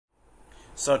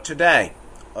So today,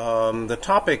 the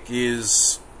topic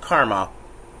is karma,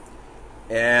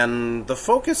 and the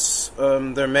focus,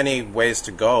 there are many ways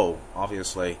to go,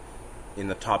 obviously, in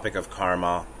the topic of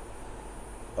karma.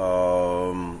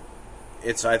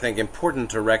 It's, I think, important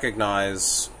to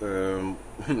recognize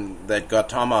that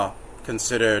Gautama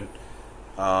considered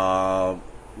the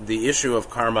issue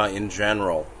of karma in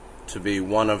general to be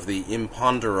one of the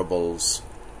imponderables,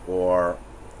 or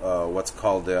what's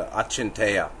called the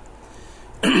achinteya.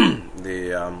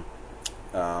 The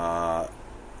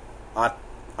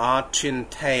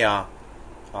achinteya,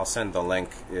 I'll send the link.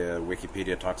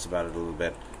 Wikipedia talks about it a little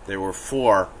bit. There were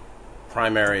four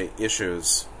primary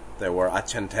issues. There were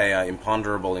achinteya,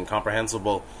 imponderable,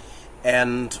 incomprehensible,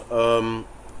 and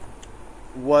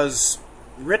was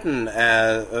written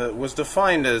as, was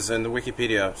defined as, in the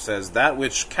Wikipedia says, that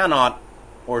which cannot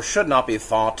or should not be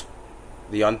thought,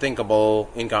 the unthinkable,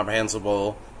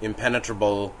 incomprehensible,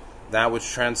 impenetrable, that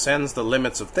which transcends the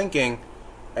limits of thinking,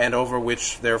 and over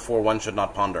which, therefore, one should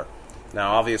not ponder.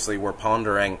 Now, obviously, we're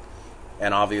pondering,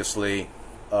 and obviously,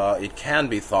 it can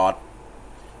be thought.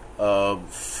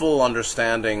 Full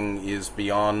understanding is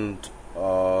beyond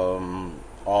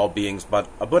all beings but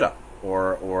a Buddha,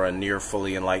 or a near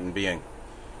fully enlightened being.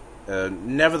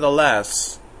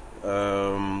 Nevertheless,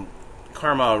 karma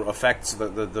affects,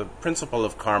 the principle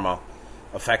of karma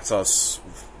affects us,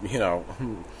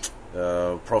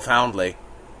 profoundly,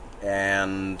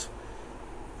 and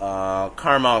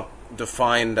karma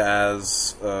defined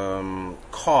as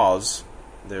cause.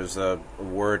 There's a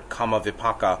word kama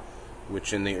vipaka,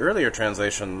 which in the earlier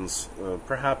translations,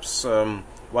 perhaps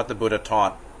what the Buddha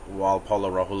taught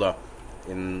Walpola Rahula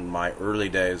in my early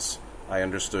days, I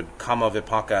understood kama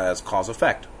vipaka as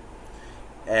cause-effect.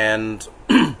 And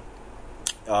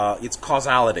it's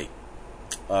causality,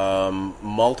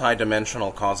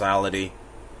 multidimensional causality.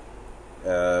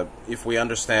 If we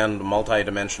understand the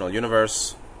multidimensional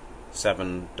universe,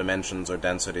 7 dimensions or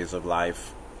densities of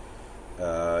life,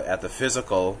 at the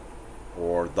physical,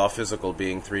 or the physical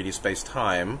being 3D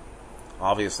space-time,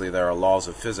 obviously there are laws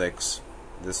of physics.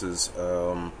 This is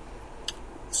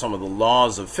some of the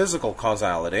laws of physical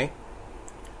causality.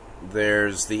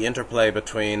 There's the interplay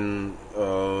between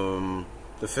the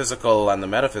physical and the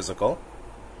metaphysical.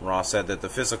 Ra said that the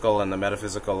physical and the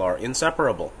metaphysical are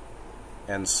inseparable.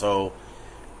 And so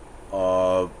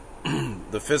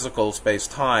the physical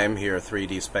space-time, here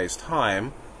 3D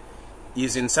space-time,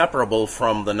 is inseparable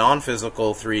from the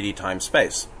non-physical 3D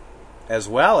time-space, as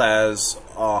well as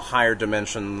higher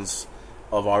dimensions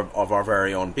of our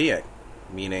very own being,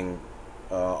 meaning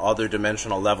other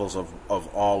dimensional levels of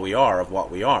all we are, of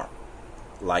what we are,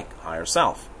 like higher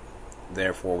self.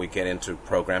 Therefore, we get into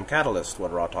program catalyst,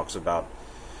 what Ra talks about.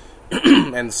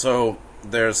 And so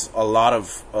there's a lot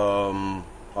of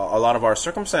our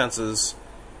circumstances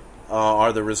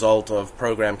are the result of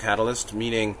program catalyst,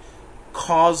 meaning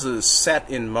causes set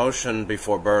in motion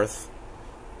before birth,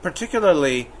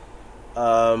 particularly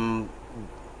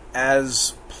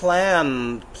as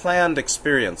planned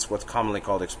experience, what's commonly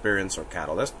called experience or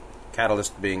catalyst.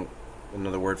 Catalyst being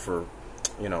another word for,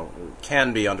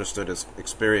 can be understood as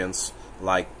experience,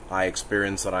 like I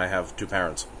experience that I have 2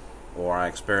 parents, or I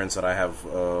experience that I have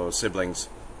siblings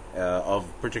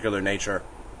of particular nature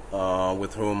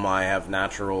with whom I have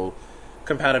natural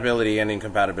compatibility and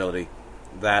incompatibility.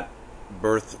 That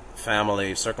birth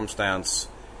family circumstance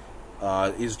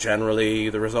is generally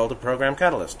the result of program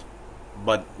catalyst,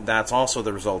 but that's also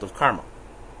the result of karma.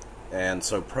 And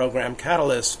so program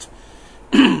catalyst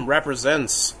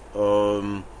represents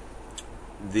the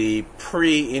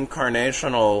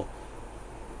pre-incarnational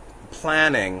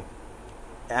planning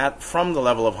from the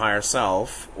level of higher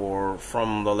self, or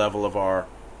from the level of our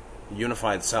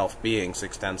unified self being,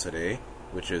 sixth density,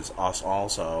 which is us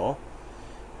also,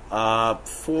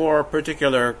 for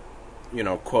particular,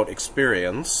 quote,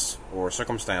 experience or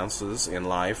circumstances in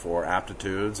life, or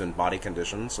aptitudes and body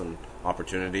conditions and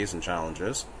opportunities and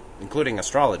challenges, including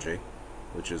astrology,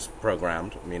 which is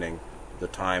programmed, meaning the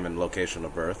time and location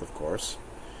of birth, of course.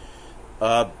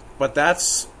 But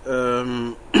that's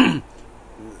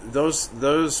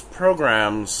those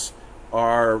programs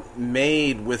are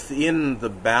made within the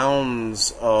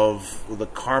bounds of the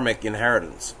karmic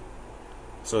inheritance.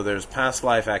 So there's past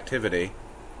life activity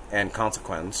and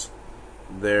consequence.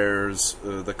 There's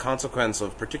the consequence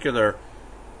of particular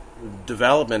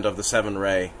development of the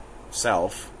 7-ray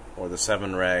self, or the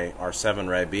 7-ray, our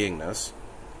 7-ray beingness,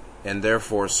 and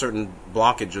therefore certain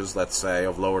blockages, let's say,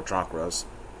 of lower chakras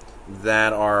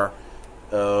that are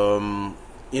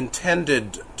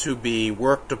intended to be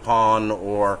worked upon,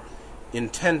 or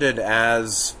intended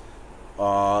as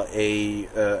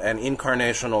an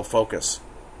incarnational focus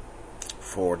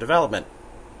for development.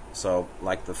 So,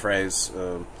 like the phrase,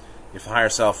 if the higher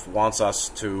self wants us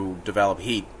to develop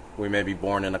heat, we may be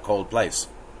born in a cold place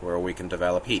where we can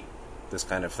develop heat. This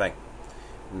kind of thing.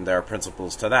 And there are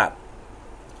principles to that.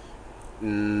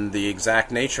 The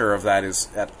exact nature of that is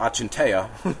at achinteya,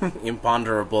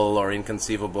 imponderable or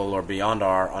inconceivable or beyond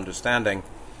our understanding.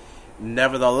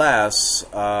 Nevertheless,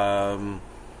 a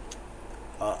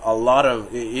lot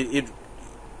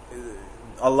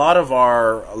of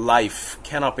our life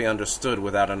cannot be understood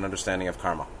without an understanding of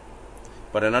karma.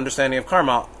 But an understanding of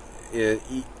karma,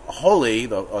 wholly,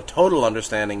 a total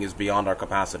understanding is beyond our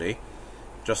capacity.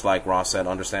 Just like Ross said,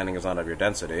 understanding is not of your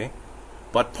density.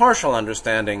 But partial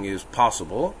understanding is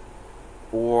possible,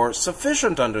 or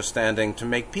sufficient understanding to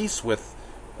make peace with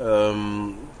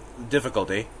difficult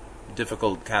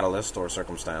catalyst or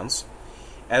circumstance,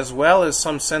 as well as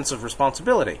some sense of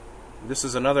responsibility. This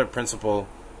is another principle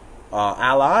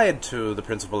allied to the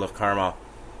principle of karma,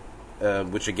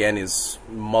 which again is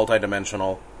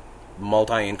multidimensional,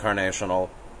 multi-incarnational,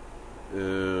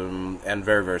 and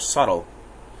very, very subtle,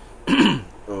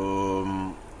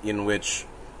 in which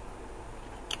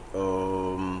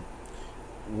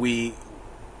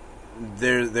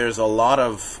there's a lot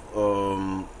of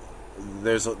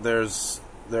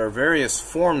there are various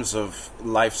forms of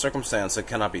life circumstance that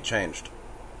cannot be changed,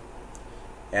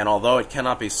 and although it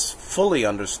cannot be fully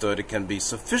understood, it can be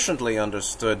sufficiently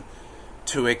understood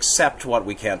to accept what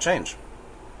we can't change.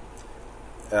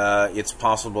 It's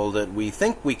possible that we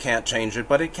think we can't change it,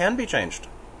 but it can be changed.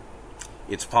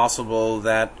 It's possible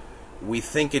that we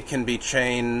think it can be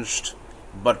changed,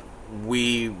 but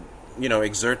we,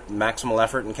 exert maximal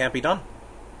effort and can't be done.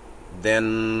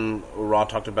 Then Ra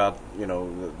talked about,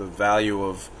 the value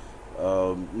of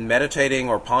meditating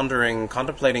or pondering,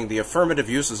 contemplating the affirmative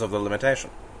uses of the limitation.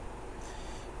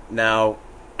 Now,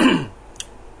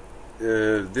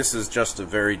 this is just a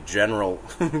very general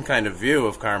kind of view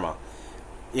of karma.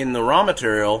 In the raw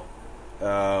material,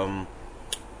 the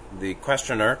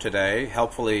questioner today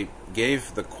helpfully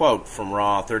gave the quote from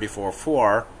Ra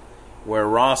 34.4, where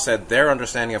Ra said their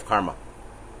understanding of karma,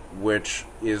 which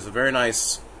is a very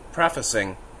nice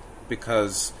prefacing,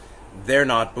 because they're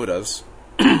not Buddhas.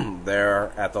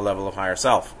 They're at the level of higher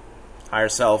self. Higher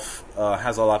self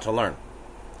has a lot to learn.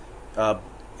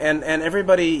 And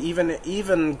everybody,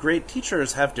 even great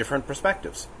teachers, have different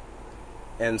perspectives.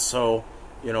 And so,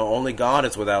 only God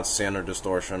is without sin or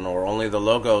distortion, or only the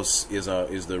Logos is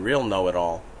the real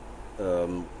know-it-all,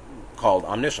 called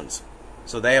omniscience.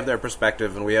 So they have their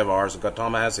perspective, and we have ours, and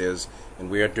Gautama has his,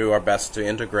 and we do our best to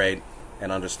integrate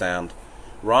and understand.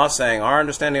 Ra saying, our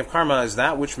understanding of karma is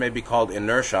that which may be called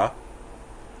inertia.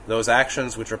 Those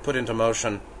actions which are put into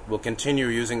motion will continue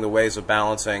using the ways of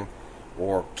balancing,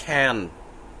 or can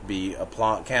be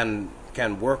worked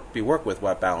with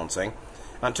wet balancing,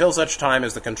 until such time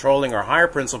as the controlling or higher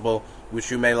principle,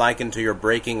 which you may liken to your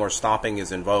braking or stopping,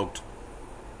 is invoked,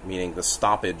 meaning the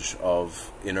stoppage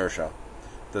of inertia.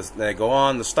 They go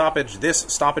on, this stoppage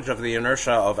of the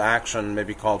inertia of action may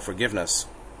be called forgiveness.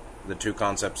 The two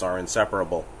concepts are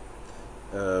inseparable.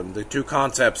 The two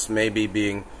concepts may be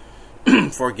being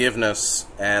forgiveness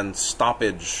and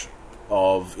stoppage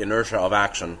of inertia of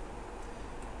action.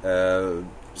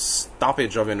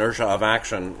 Stoppage of inertia of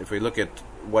action, if we look at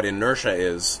what inertia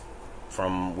is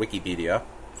from Wikipedia,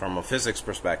 from a physics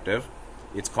perspective,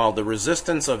 it's called the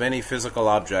resistance of any physical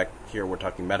object, here we're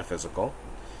talking metaphysical,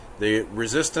 the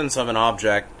resistance of an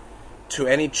object to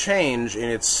any change in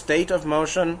its state of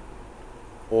motion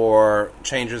or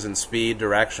changes in speed,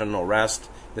 direction, or rest,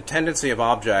 the tendency of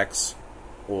objects,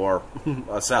 or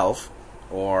a self,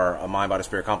 or a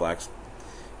mind-body-spirit complex,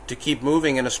 to keep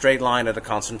moving in a straight line at a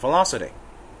constant velocity.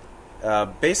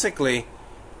 Basically,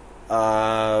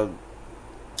 the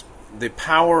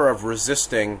power of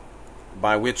resisting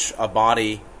by which a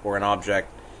body or an object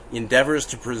endeavors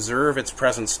to preserve its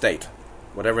present state,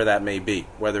 whatever that may be,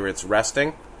 whether it's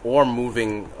resting or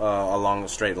moving along a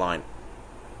straight line.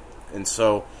 And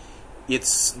so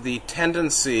it's the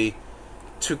tendency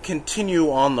to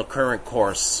continue on the current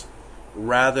course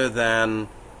rather than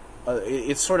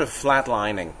it's sort of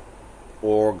flatlining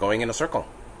or going in a circle,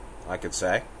 I could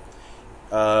say.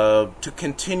 To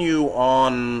continue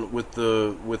on with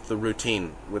the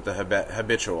routine, with the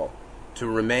habitual, to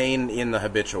remain in the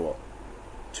habitual,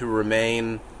 to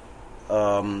remain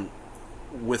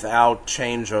without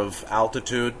change of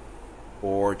altitude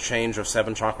or change of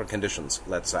seven chakra conditions,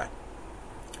 let's say.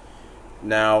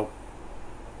 Now,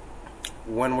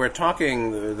 when we're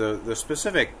talking, the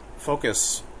specific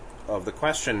focus of the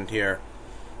question here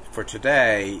for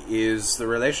today is the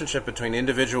relationship between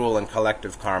individual and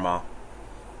collective karma,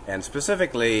 and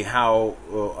specifically how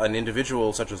an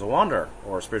individual such as a wanderer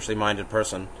or a spiritually minded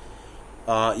person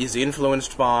is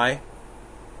influenced by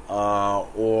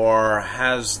or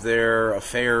has their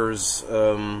affairs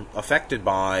affected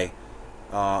by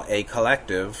a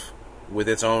collective with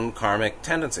its own karmic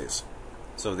tendencies.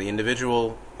 So the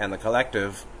individual and the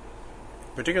collective,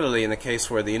 particularly in the case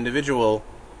where the individual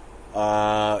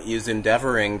is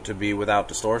endeavoring to be without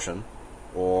distortion,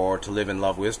 or to live in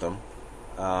love wisdom,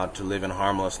 to live in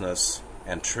harmlessness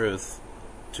and truth,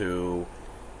 to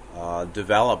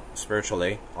develop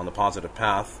spiritually on the positive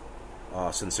path,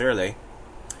 sincerely,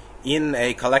 in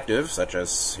a collective such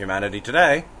as humanity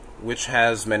today, which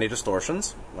has many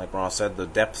distortions. Like Ross said, the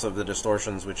depths of the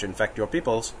distortions which infect your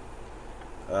peoples,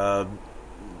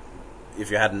 if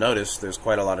you hadn't noticed, there's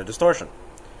quite a lot of distortion.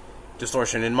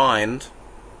 Distortion in mind,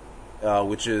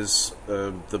 which is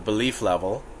the belief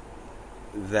level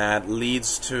that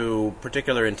leads to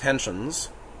particular intentions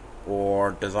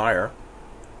or desire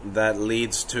that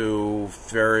leads to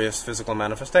various physical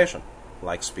manifestation,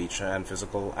 like speech and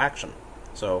physical action.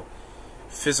 So,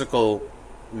 physical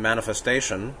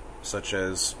manifestation, such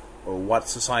as what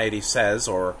society says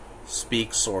or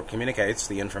speaks or communicates,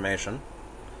 the information,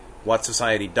 what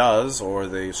society does or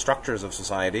the structures of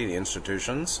society, the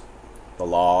institutions, the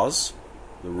laws,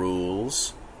 the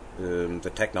rules,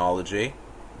 the technology,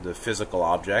 the physical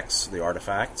objects, the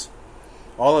artifacts,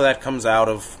 all of that comes out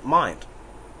of mind.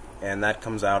 And that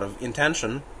comes out of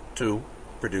intention to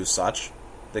produce such,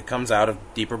 that comes out of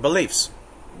deeper beliefs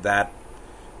that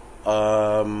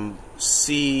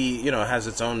has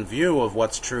its own view of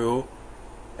what's true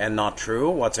and not true,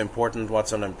 what's important,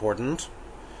 what's unimportant,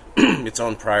 its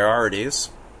own priorities,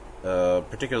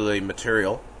 particularly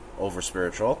material over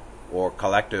spiritual, or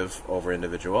collective over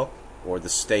individual, or the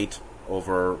state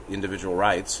over individual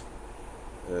rights.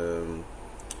 And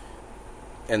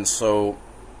so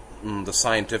the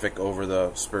scientific over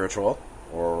the spiritual,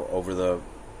 or over the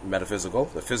metaphysical,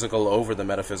 the physical over the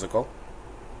metaphysical,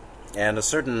 and a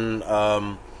certain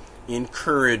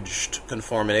encouraged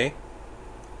conformity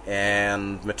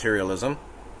and materialism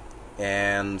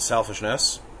and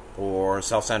selfishness or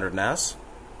self-centeredness.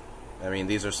 I mean,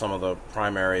 these are some of the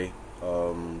primary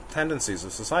tendencies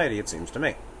of society, it seems to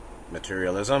me.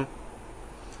 Materialism,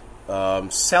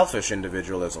 selfish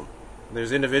individualism.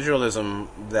 There's individualism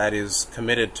that is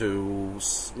committed to,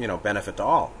 benefit to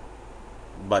all,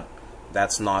 but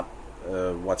that's not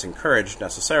what's encouraged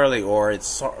necessarily, or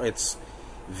it's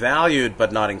valued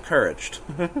but not encouraged.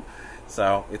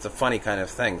 So it's a funny kind of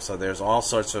thing. So there's all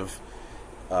sorts of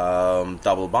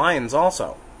double binds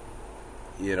also.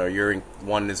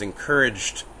 One is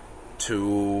encouraged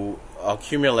to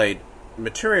accumulate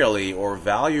materially or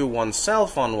value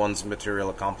oneself on one's material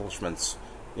accomplishments,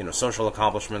 social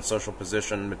accomplishments, social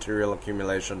position, material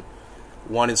accumulation.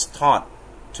 One is taught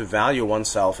to value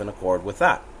oneself in accord with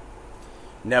that.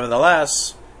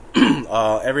 Nevertheless,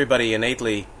 everybody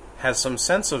innately has some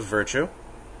sense of virtue,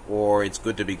 or it's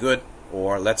good to be good,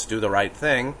 or let's do the right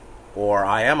thing, or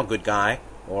I am a good guy,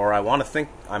 or I want to think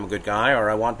I'm a good guy, or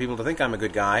I want people to think I'm a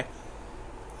good guy.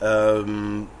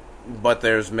 But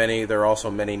there are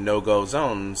also many no-go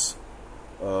zones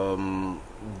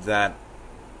that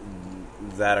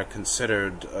are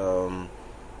considered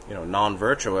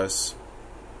non-virtuous,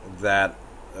 that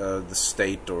the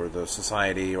state or the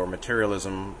society or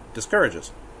materialism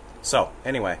discourages. So,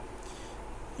 anyway,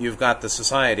 you've got the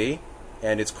society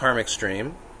and its karmic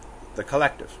stream, the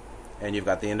collective, and you've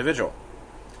got the individual.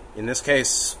 In this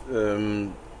case,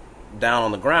 down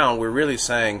on the ground, we're really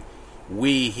saying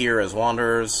we here as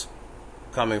wanderers,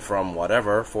 coming from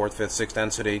whatever, 4th, 5th, 6th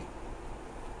density,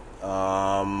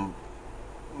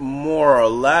 more or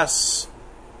less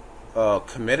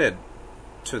committed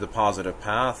to the positive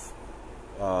path,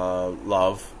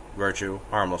 love, virtue,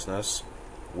 harmlessness,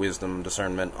 wisdom,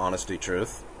 discernment, honesty,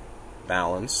 truth,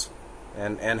 balance,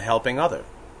 and helping other,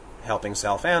 helping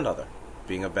self and other,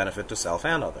 being of benefit to self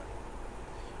and other.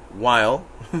 While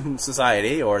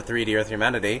society, or 3D Earth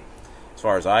humanity, as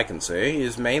far as I can see,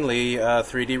 is mainly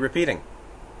 3D repeating,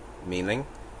 meaning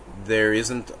there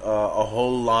isn't a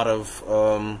whole lot of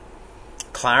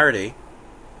clarity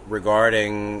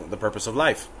regarding the purpose of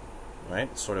life,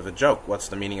 right? Sort of a joke. What's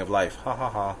the meaning of life? Ha ha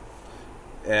ha.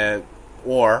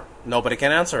 Or nobody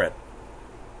can answer it.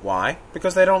 Why?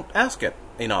 Because they don't ask it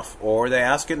enough, or they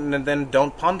ask it and then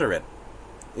don't ponder it.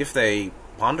 If they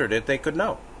pondered it, they could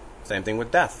know. Same thing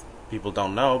with death. People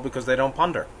don't know because they don't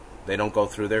ponder. They don't go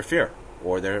through their fear,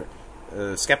 or their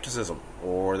skepticism,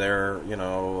 or their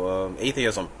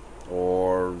atheism,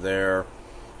 or their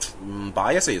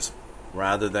biases,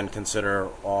 rather than consider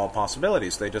all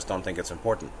possibilities. They just don't think it's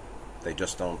important. They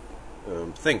just don't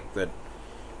think that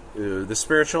the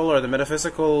spiritual or the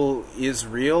metaphysical is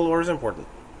real or is important.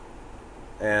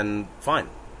 And fine.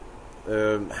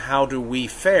 How do we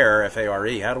fare,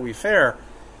 F-A-R-E, how do we fare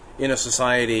in a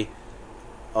society,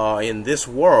 in this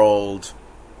world,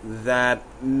 that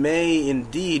may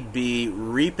indeed be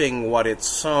reaping what it's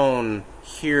sown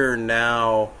here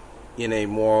now in a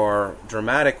more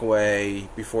dramatic way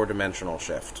before dimensional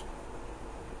shift?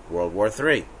 World War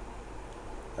III,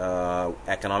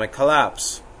 economic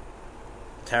collapse,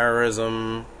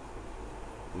 terrorism,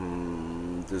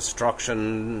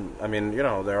 destruction. I mean,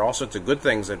 there are all sorts of good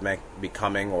things that may be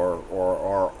coming or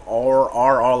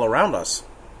are all around us.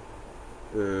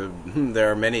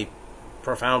 There are many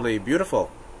profoundly beautiful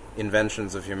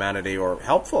inventions of humanity, or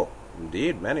helpful,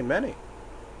 indeed, many.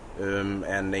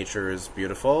 And nature is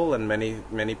beautiful, and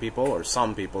many people, or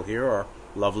some people here, are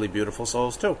lovely, beautiful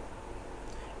souls too.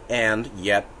 And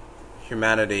yet,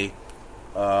 humanity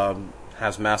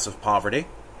has massive poverty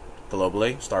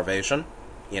globally, starvation,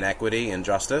 inequity,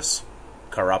 injustice,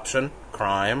 corruption,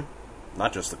 crime.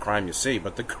 Not just the crime you see,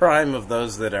 but the crime of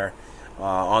those that are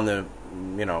on the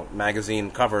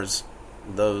magazine covers,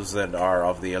 those that are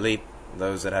of the elite,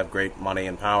 those that have great money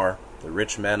and power, the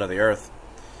rich men of the earth,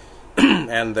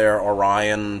 and their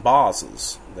Orion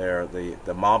bosses. They're the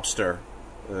mobster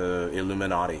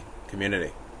Illuminati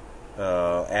community,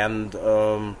 and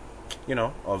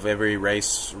of every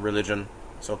race, religion,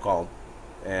 so-called,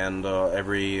 and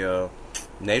every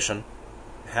nation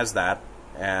has that.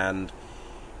 And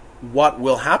what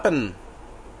will happen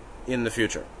in the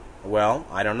future? Well,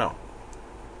 I don't know.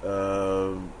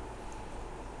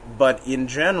 But in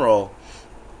general,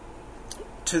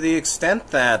 to the extent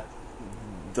that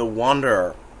the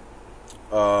wanderer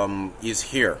is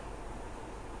here,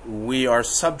 we are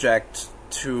subject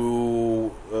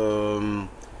to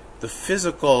the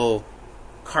physical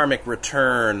karmic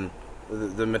return,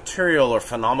 the material or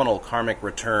phenomenal karmic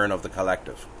return of the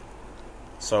collective.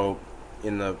 So,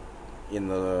 in the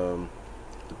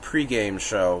pre-game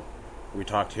show, we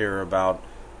talked here about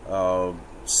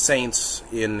saints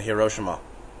in Hiroshima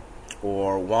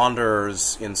or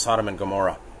wanderers in Sodom and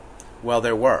Gomorrah. Well,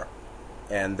 there were,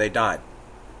 and they died,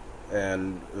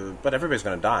 but everybody's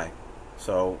going to die.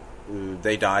 So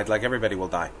they died like everybody will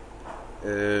die.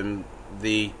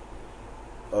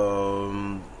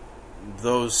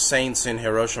 Those saints in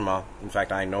Hiroshima, in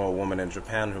fact, I know a woman in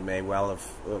Japan who may well have,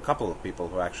 a couple of people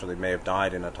who actually may have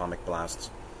died in atomic blasts.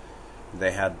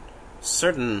 They had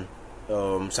certain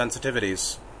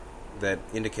sensitivities that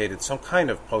indicated some kind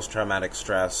of post-traumatic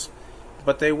stress,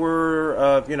 but they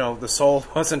were, the soul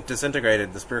wasn't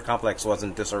disintegrated, the spirit complex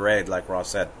wasn't disarrayed, like Ross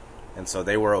said, and so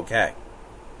they were okay.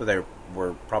 But they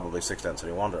were probably sixth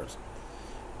density wanderers.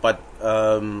 But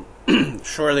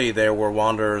surely there were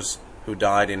wanderers who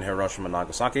died in Hiroshima and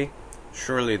Nagasaki.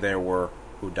 Surely there were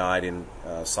who died in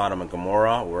Sodom and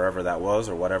Gomorrah, wherever that was,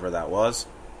 or whatever that was,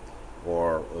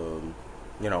 or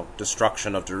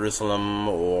destruction of Jerusalem,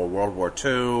 or World War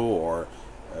II, or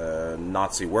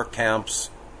Nazi work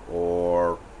camps,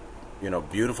 or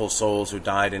beautiful souls who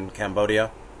died in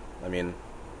Cambodia. I mean,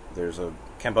 there's a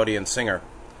Cambodian singer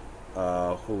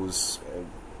who's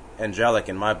angelic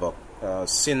in my book,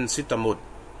 Sin Sitamut,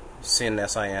 Sin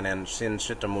S-I-N-N, Sin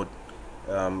Sitamut,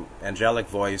 angelic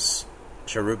voice,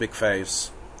 cherubic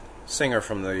face, singer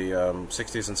from the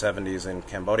 60s and 70s in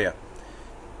Cambodia.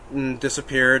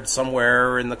 Disappeared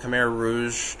somewhere in the Khmer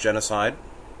Rouge genocide,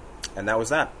 and that was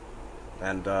that.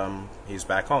 And he's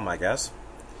back home, I guess.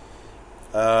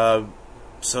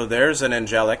 So there's an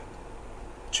angelic,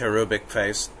 cherubic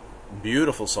face,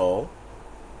 beautiful soul.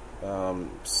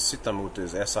 Sitamut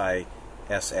is S-I-S-A-M-O-U-T-H,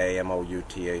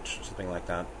 something like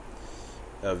that.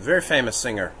 A very famous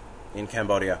singer in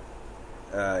Cambodia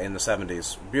in the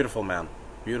 70s. Beautiful man,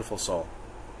 beautiful soul.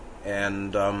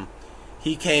 And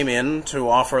he came in to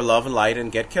offer love and light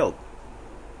and get killed.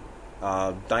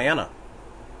 Diana,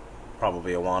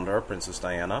 probably a wanderer, Princess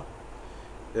Diana.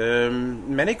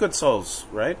 Many good souls,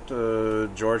 right?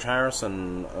 George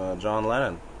Harrison, John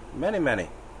Lennon, many.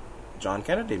 John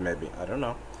Kennedy, maybe, I don't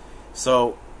know.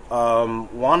 So,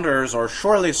 wanderers are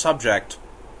surely subject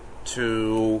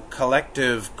to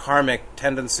collective karmic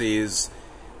tendencies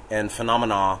and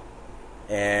phenomena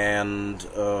and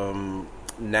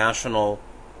national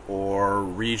or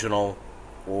regional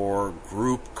or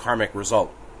group karmic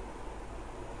result,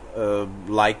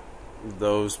 like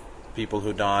those people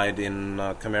who died in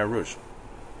Khmer Rouge.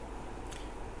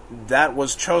 That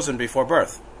was chosen before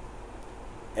birth.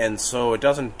 And so it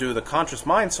doesn't do the conscious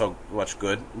mind so much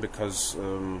good, because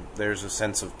there's a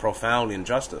sense of profound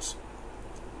injustice.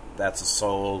 That's a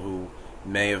soul who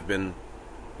may have been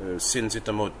Sin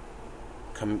Sitamut,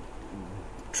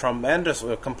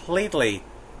 completely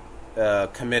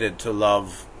committed to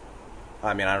love.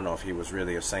 I mean, I don't know if he was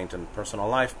really a saint in personal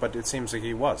life, but it seems like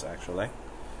he was, actually.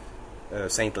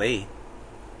 Saintly.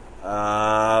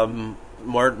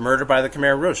 Murdered by the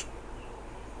Khmer Rouge.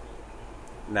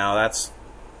 Now, that's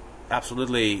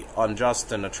absolutely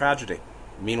unjust and a tragedy.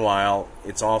 Meanwhile,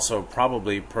 it's also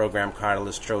probably program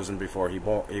catalyst chosen before he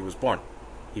was born.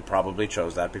 He probably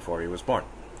chose that before he was born.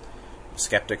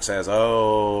 Skeptic says,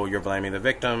 oh, you're blaming the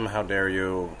victim, how dare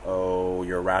you, oh,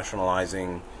 you're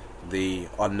rationalizing the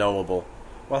unknowable.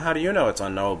 Well, how do you know it's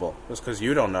unknowable? Just because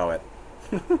you don't know it.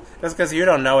 Just because you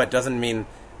don't know it doesn't mean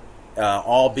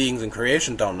all beings in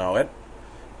creation don't know it.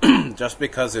 Just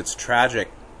because it's tragic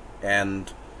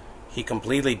and he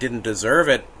completely didn't deserve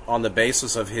it on the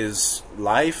basis of his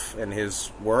life and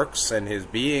his works and his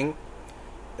being,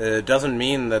 doesn't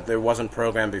mean that there wasn't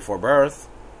programmed before birth.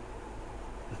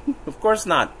 Of course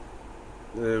not.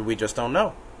 We just don't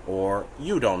know. Or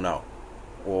you don't know.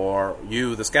 Or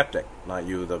you, the skeptic. Not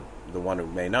you, the one who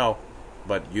may know,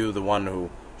 but you, the one who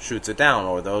shoots it down.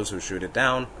 Or those who shoot it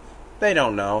down, they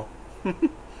don't know.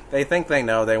 They think they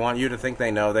know. They want you to think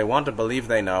they know. They want to believe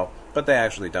they know, but they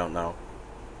actually don't know.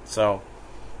 So,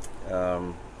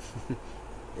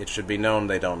 it should be known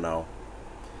they don't know.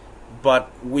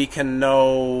 But we can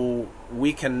know,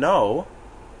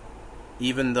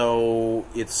 even though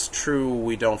it's true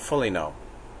we don't fully know.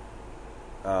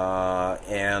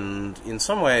 And in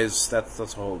some ways,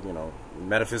 that's whole,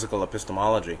 metaphysical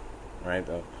epistemology, right?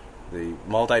 The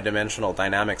multidimensional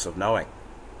dynamics of knowing.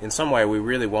 In some way, we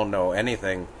really won't know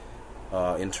anything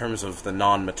in terms of the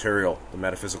non-material, the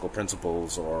metaphysical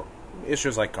principles, or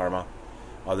issues like karma,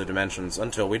 other dimensions,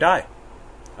 until we die.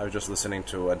 I was just listening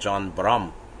to John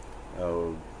Brahm,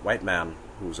 a white man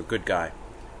who's a good guy,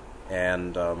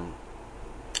 and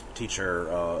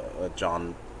teacher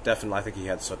John, definitely, I think he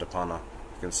had Sotapanna.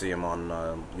 You can see him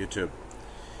on YouTube,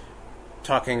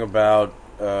 talking about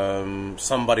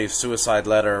somebody's suicide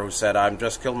letter who said, "I've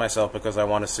just killed myself because I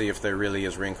want to see if there really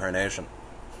is reincarnation."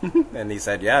 And he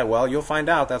said, yeah, well, you'll find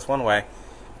out. That's one way,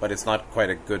 but it's not quite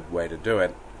a good way to do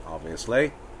it,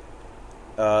 obviously.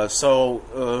 So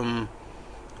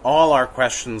all our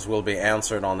questions will be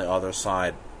answered on the other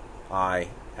side, I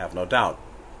have no doubt.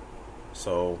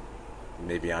 So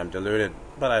maybe I'm deluded,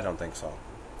 but I don't think so.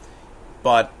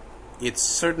 But it's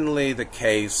certainly the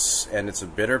case, and it's a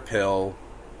bitter pill,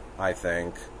 I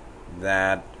think,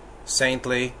 that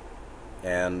saintly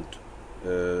and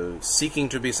seeking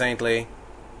to be saintly,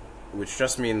 which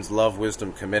just means love,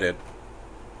 wisdom, committed,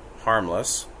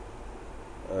 harmless,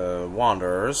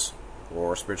 wanderers,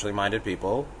 or spiritually minded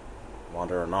people,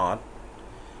 wander or not,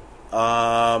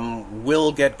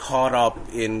 will get caught up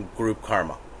in group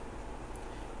karma.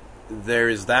 There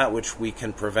is that which we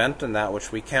can prevent and that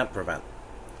which we can't prevent.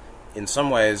 In some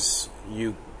ways,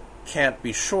 you can't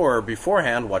be sure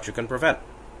beforehand what you can prevent.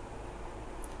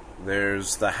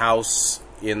 There's the house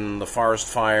in the forest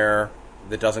fire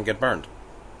that doesn't get burned.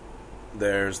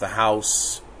 There's the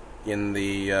house in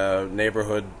the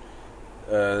neighborhood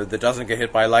that doesn't get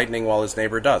hit by lightning while his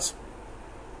neighbor does.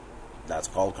 That's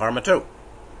called karma too.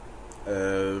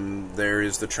 There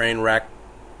is the train wreck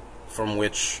from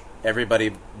which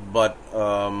everybody but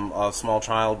a small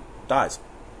child dies.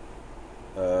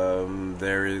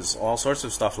 There is all sorts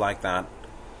of stuff like that.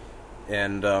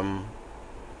 And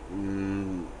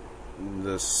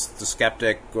the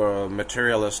skeptic or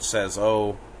materialist says,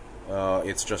 oh,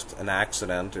 it's just an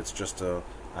accident, it's just a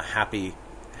happy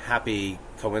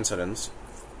coincidence.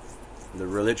 The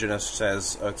religionist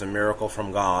says it's a miracle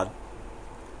from God.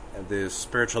 And the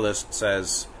spiritualist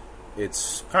says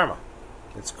it's karma,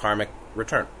 it's karmic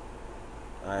return.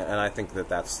 And I think that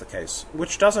that's the case.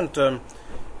 Which doesn't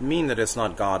mean that it's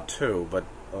not God too, but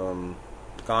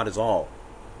God is all.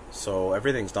 So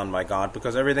everything's done by God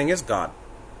because everything is God.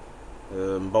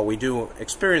 But we do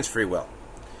experience free will.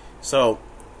 So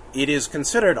it is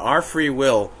considered our free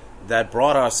will that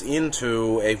brought us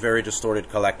into a very distorted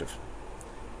collective.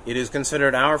 It is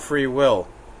considered our free will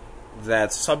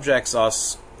that subjects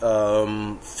us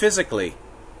physically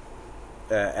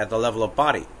at the level of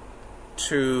body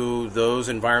to those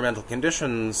environmental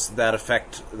conditions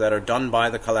that are done by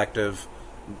the collective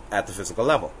at the physical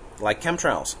level, like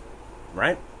chemtrails,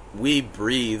 right? We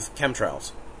breathe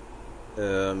chemtrails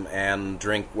and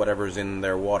drink whatever's in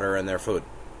their water and their food.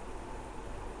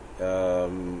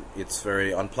 It's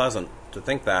very unpleasant to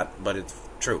think that, but it's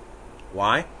true.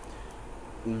 Why?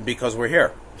 Because we're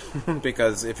here.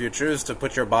 Because if you choose to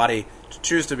put your body,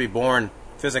 choose to be born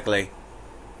physically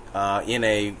in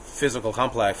a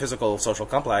physical social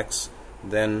complex,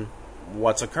 then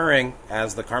what's occurring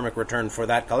as the karmic return for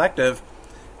that collective,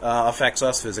 affects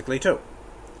us physically too.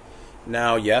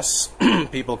 Now, yes,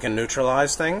 people can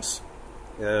neutralize things.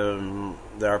 There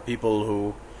are people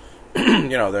who,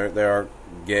 there are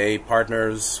gay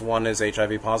partners. One is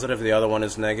HIV positive, the other one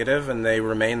is negative, and they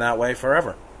remain that way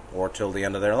forever, or till the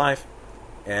end of their life.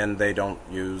 And they don't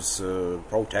use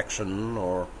protection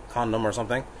or condom or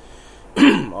something.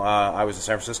 I was in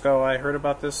San Francisco. I heard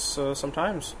about this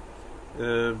sometimes.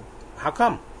 How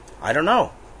come? I don't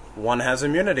know. One has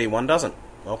immunity, one doesn't.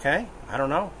 Okay, I don't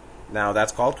know. Now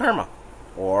that's called karma,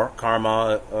 or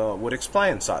karma would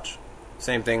explain such.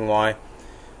 Same thing why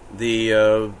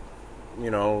the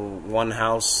one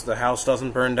house, the house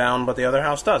doesn't burn down, but the other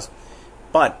house does.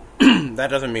 But that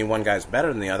doesn't mean one guy's better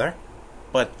than the other.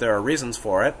 But there are reasons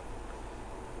for it,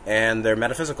 and they're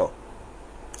metaphysical.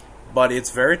 But it's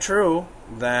very true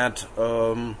that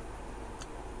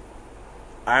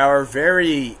our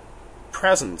very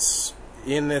presence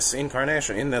in this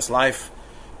incarnation, in this life,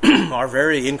 our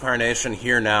very incarnation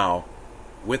here now,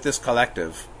 with this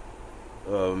collective,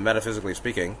 metaphysically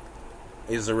speaking,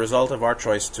 is the result of our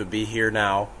choice to be here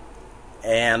now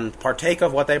and partake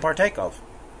of what they partake of.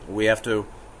 We have to,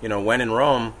 when in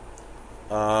Rome,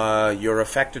 you're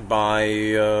affected by,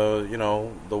 the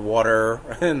water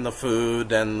and the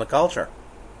food and the culture.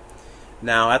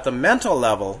 Now, at the mental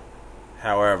level,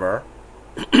 however,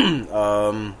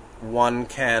 one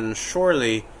can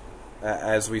surely,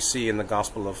 as we see in the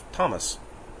Gospel of Thomas,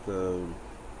 one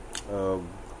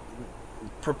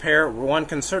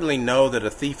can certainly know that a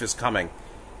thief is coming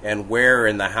and where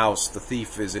in the house the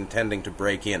thief is intending to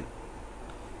break in.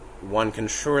 One can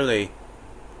surely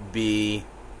be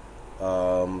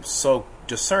so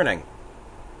discerning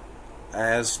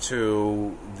as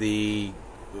to the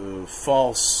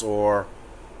false or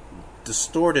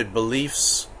distorted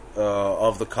beliefs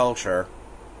of the culture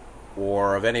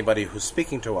or of anybody who's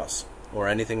speaking to us or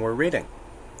anything we're reading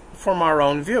from our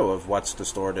own view of what's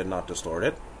distorted, not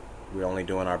distorted. We're only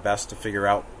doing our best to figure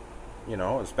out,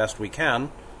 as best we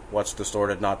can, what's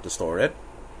distorted, not distorted,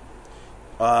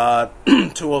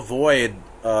 to avoid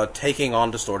taking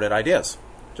on distorted ideas.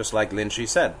 Just like Lin Chi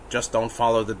said, just don't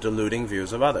follow the deluding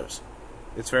views of others.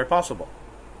 It's very possible.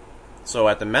 So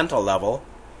at the mental level,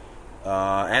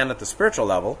 and at the spiritual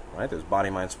level, right, there's body,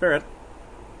 mind, spirit,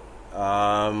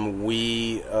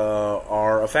 we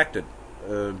are affected.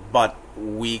 But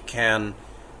we can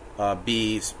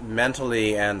be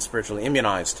mentally and spiritually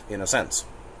immunized, in a sense.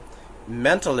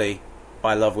 Mentally,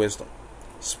 by love, wisdom.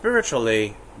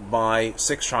 Spiritually, by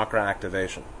sixth chakra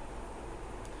activation.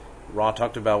 Ra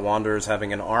talked about wanderers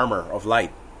having an armor of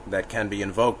light that can be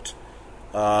invoked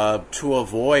to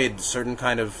avoid certain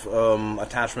kind of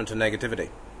attachment to negativity,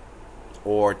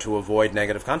 or to avoid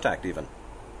negative contact even.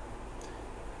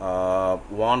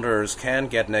 Wanderers can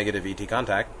get negative ET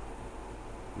contact,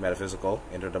 metaphysical,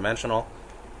 interdimensional,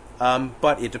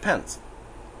 but it depends.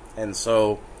 And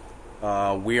so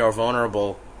we are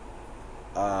vulnerable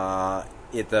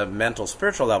at the mental,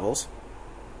 spiritual levels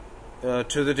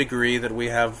to the degree that we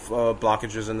have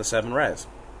blockages in the seven rays,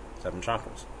 seven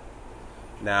chakras.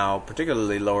 Now,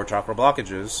 particularly lower chakra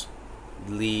blockages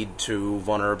lead to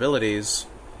vulnerabilities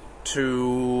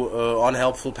to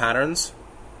unhelpful patterns,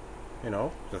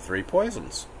 the three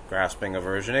poisons: grasping,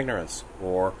 aversion, ignorance,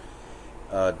 or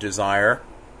desire,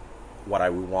 what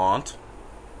I want,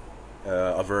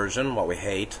 aversion, what we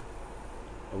hate,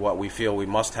 what we feel we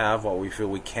must have, what we feel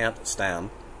we can't stand,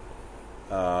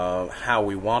 how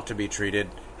we want to be treated,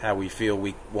 how we feel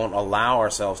we won't allow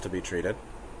ourselves to be treated, ...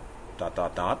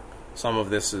 Some of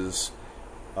this is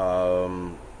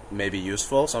maybe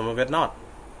useful, some of it not.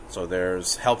 So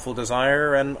there's helpful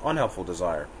desire and unhelpful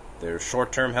desire. There's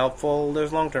short-term helpful,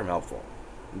 there's long-term helpful.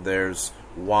 There's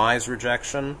wise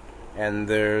rejection, and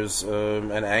there's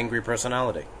an angry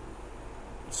personality.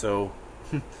 So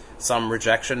some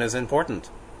rejection is important.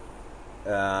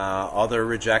 Other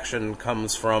rejection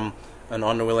comes from an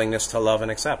unwillingness to love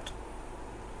and accept.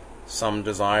 Some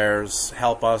desires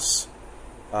help us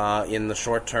in the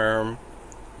short term,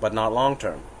 but not long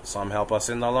term. Some help us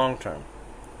in the long term,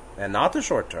 and not the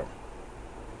short term.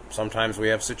 Sometimes we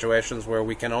have situations where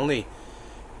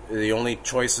the only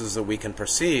choices that we can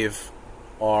perceive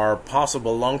are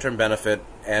possible long-term benefit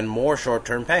and more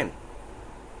short-term pain.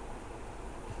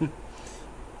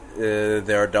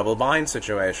 There are double bind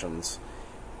situations.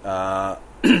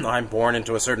 I'm born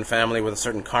into a certain family with a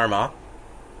certain karma,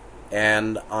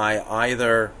 and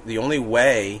the only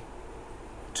way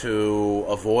to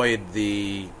avoid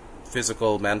the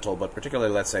physical, mental, but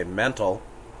particularly, let's say, mental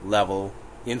level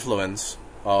influence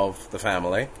of the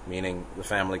family, meaning the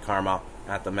family karma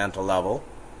at the mental level,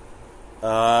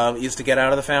 is to get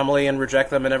out of the family and reject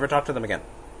them and never talk to them again.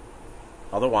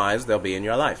 Otherwise, they'll be in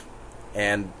your life.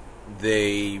 And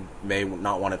they may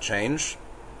not want to change,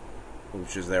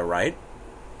 which is their right.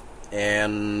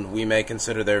 And we may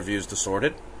consider their views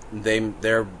distorted.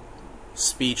 Their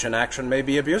speech and action may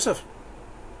be abusive.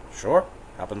 Sure,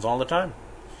 happens all the time.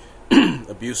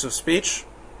 Abusive speech,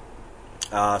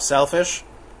 selfish,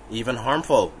 even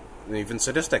harmful, even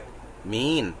sadistic,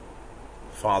 mean,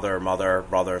 father, mother,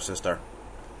 brother, sister.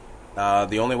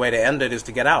 The only way to end it is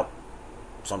to get out.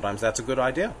 Sometimes that's a good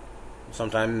idea.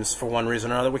 Sometimes, for one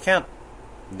reason or another, we can't.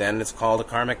 Then it's called a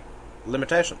karmic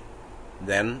limitation.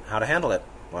 Then, how to handle it?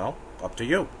 Well, up to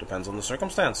you. Depends on the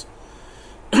circumstance.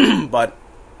 But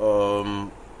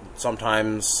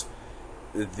sometimes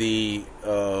the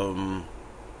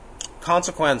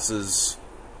consequences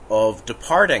of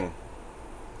departing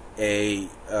a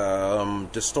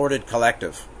distorted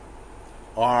collective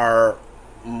are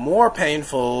more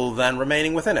painful than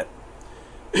remaining within it.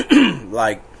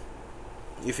 Like,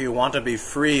 if you want to be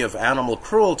free of animal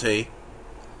cruelty,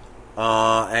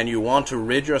 and you want to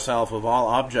rid yourself of all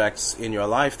objects in your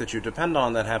life that you depend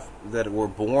on that were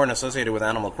born associated with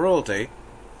animal cruelty,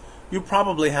 you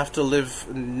probably have to live,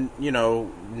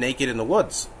 naked in the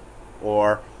woods,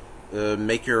 or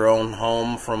make your own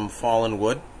home from fallen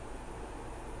wood,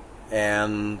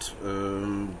 and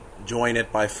join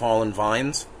it by fallen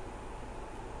vines,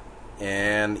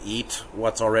 and eat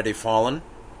what's already fallen,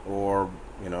 or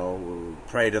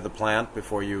pray to the plant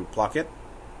before you pluck it,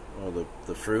 or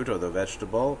the fruit or the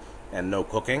vegetable, and no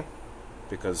cooking,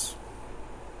 because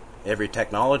every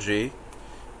technology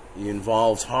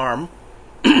involves harm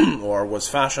or was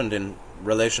fashioned in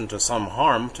relation to some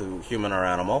harm to human or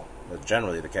animal. That's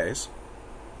generally the case.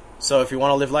 So if you want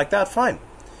to live like that, fine.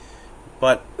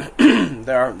 But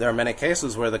there are many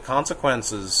cases where the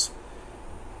consequences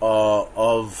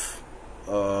of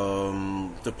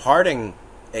departing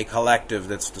a collective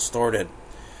that's distorted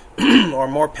or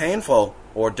more painful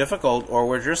or difficult, or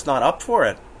we're just not up for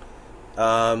it,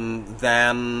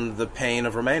 than the pain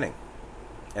of remaining.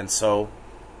 And so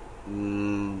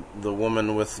the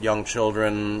woman with young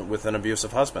children with an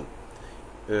abusive husband,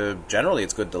 generally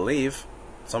it's good to leave.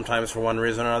 Sometimes for one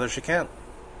reason or another she can't.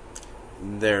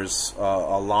 There's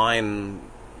a line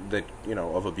that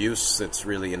of abuse that's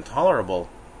really intolerable,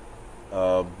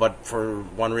 but for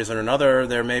one reason or another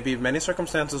there may be many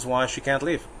circumstances why she can't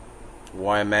leave.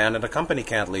 Why a man at a company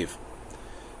can't leave.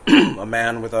 A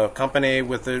man with a company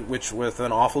with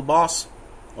an awful boss.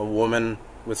 A woman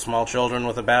with small children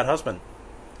with a bad husband.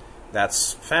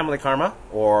 That's family karma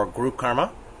or group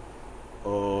karma.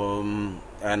 And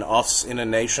us in a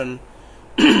nation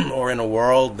or in a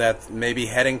world that may be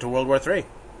heading to World War III,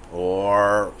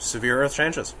 or severe earth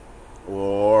changes,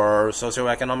 or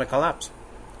socioeconomic collapse,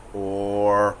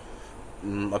 or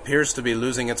appears to be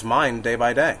losing its mind day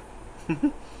by day.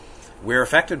 We're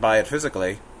affected by it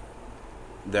physically.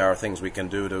 There are things we can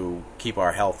do to keep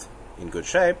our health in good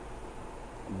shape,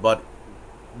 but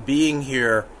being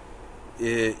here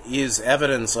is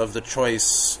evidence of the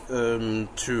choice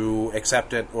to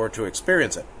accept it or to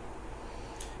experience it.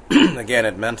 Again,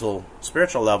 at mental,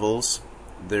 spiritual levels,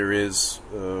 there is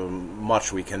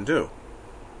much we can do.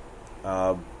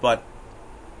 But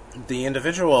the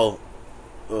individual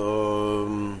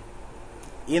in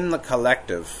the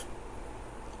collective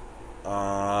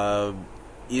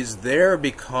is there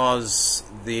because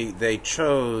they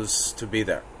chose to be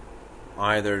there,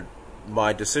 either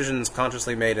by decisions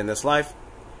consciously made in this life,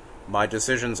 by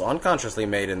decisions unconsciously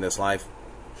made in this life,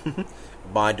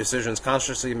 by decisions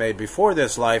consciously made before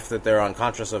this life that they're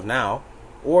unconscious of now,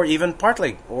 or even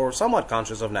partly or somewhat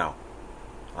conscious of now.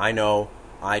 I know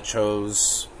I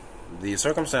chose these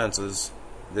circumstances,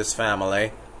 this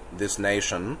family, this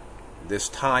nation, this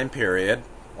time period,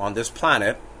 on this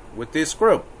planet, with this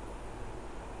group.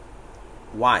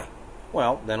 Why?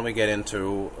 Well, then we get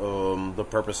into the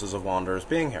purposes of Wanderers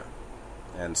being here.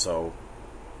 And so,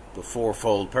 the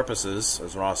fourfold purposes,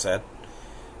 as Ra said: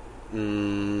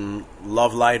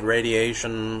 love, light,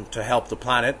 radiation to help the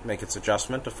planet make its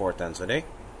adjustment to fourth density,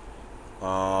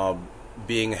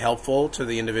 being helpful to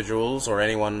the individuals or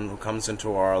anyone who comes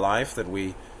into our life that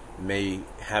we may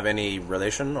have any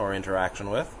relation or interaction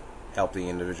with, help the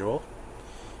individual,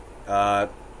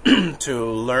 to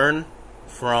learn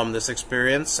from this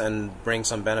experience and bring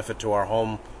some benefit to our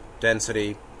home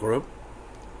density group,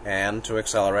 and to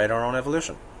accelerate our own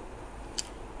evolution.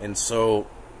 And so,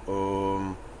 from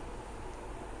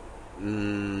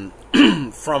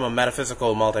a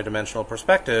metaphysical, multidimensional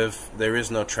perspective, there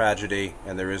is no tragedy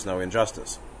and there is no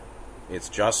injustice.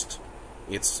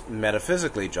 It's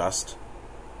metaphysically just,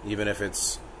 even if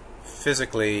it's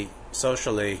physically,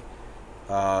 socially,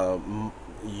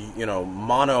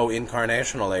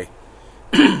 mono-incarnationally,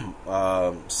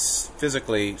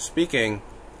 physically speaking,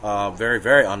 very,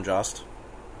 very unjust,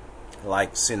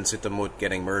 like Sin Sitamut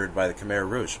getting murdered by the Khmer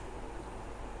Rouge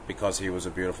because he was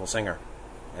a beautiful singer,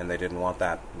 and they didn't want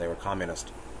that. They were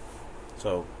communist.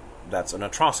 So that's an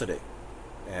atrocity.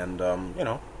 And,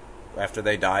 after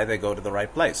they die, they go to the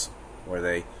right place, where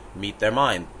they meet their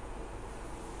mind.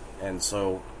 And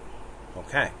so,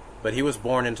 okay. But he was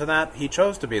born into that. He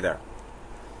chose to be there.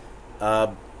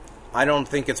 I don't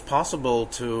think it's possible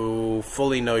to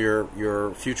fully know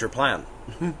your future plan.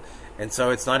 And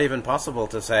so it's not even possible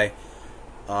to say,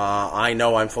 I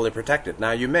know I'm fully protected.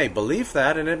 Now, you may believe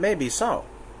that, and it may be so.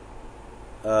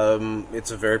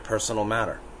 It's a very personal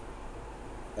matter.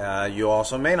 You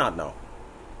also may not know.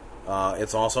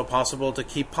 It's also possible to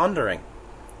keep pondering.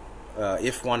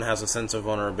 If one has a sense of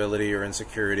vulnerability or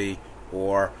insecurity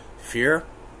or fear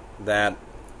that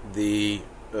the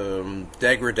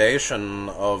degradation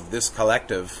of this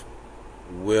collective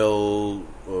will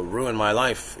ruin my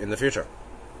life in the future,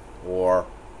 or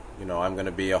I'm going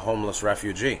to be a homeless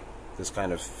refugee, this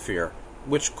kind of fear,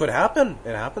 which could happen.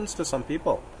 It happens to some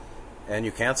people, and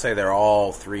you can't say they're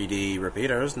all 3D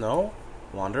repeaters. No,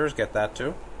 wanderers get that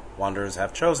too. Wanderers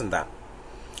have chosen that.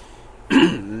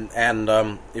 And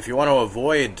if you want to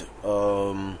avoid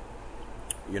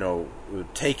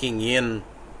taking in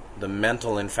the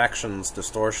mental infections,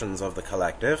 distortions of the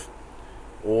collective,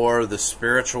 or the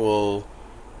spiritual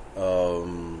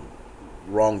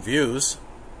wrong views,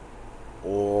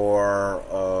 or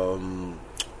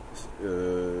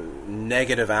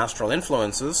negative astral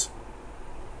influences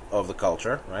of the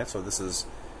culture, right? So this is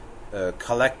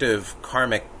collective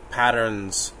karmic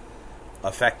patterns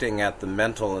affecting at the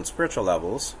mental and spiritual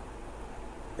levels.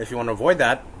 If you want to avoid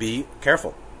that, be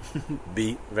careful.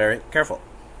 Be very careful.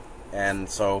 And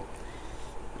so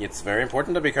it's very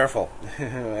important to be careful.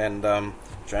 And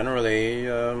generally,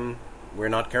 we're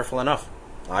not careful enough.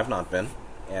 I've not been.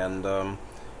 And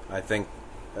I think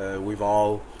we've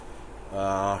all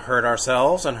hurt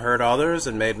ourselves and hurt others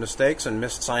and made mistakes and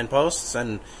missed signposts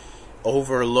and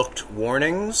overlooked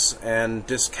warnings and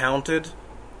discounted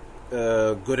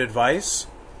good advice.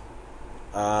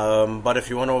 But if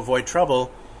you want to avoid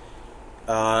trouble,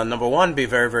 number one, be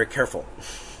very, very careful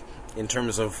in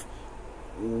terms of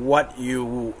what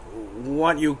you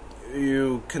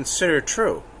consider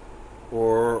true,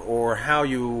 or how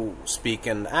you speak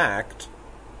and act,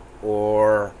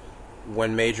 or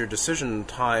when major decision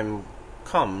time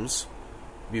comes,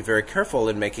 be very careful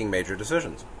in making major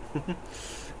decisions.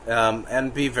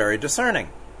 And be very discerning,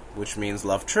 which means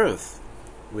love truth,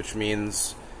 which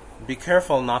means be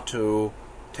careful not to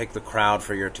take the crowd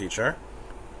for your teacher.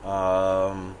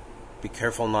 Be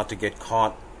careful not to get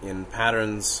caught in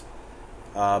patterns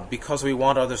because we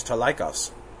want others to like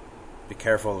us. Be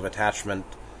careful of attachment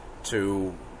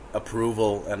to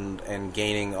approval and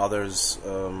gaining others'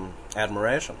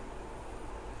 admiration.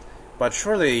 But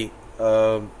surely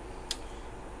the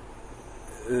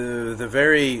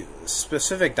very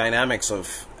specific dynamics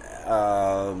of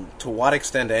to what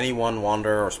extent any one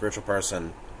wanderer or spiritual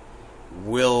person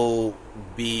will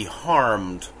be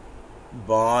harmed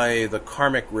by the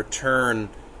karmic return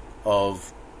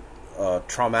of a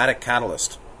traumatic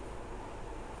catalyst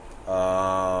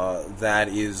that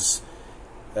is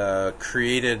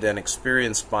created and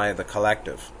experienced by the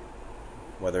collective,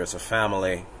 whether it's a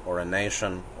family or a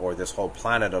nation or this whole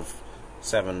planet of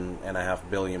 7.5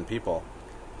 billion people,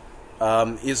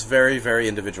 is very, very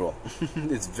individual.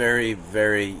 It's very,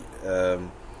 very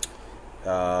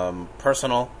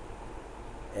personal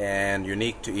and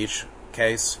unique to each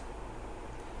case.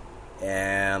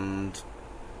 And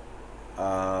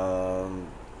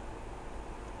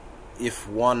if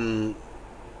one,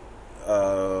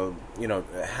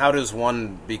 how does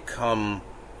one become?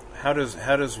 How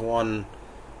does one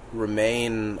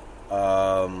remain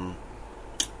kind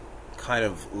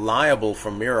of liable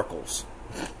for miracles?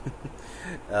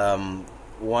 How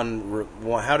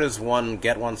does one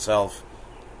get oneself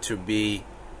to be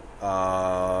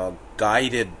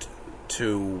guided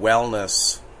to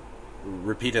wellness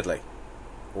repeatedly,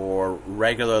 or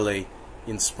regularly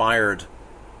inspired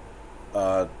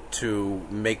to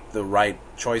make the right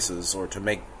choices, or to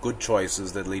make good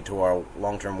choices that lead to our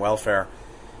long-term welfare,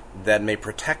 that may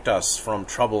protect us from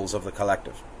troubles of the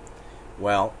collective?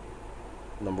 Well,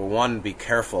 number one, be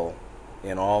careful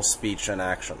in all speech and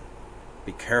action.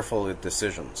 Be careful with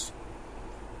decisions.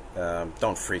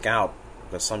 Don't freak out,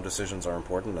 because some decisions are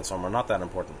important and some are not that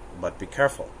important. But be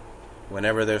careful.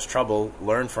 Whenever there's trouble,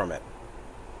 learn from it.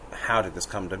 How did this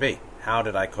come to be? How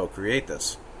did I co-create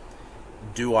this?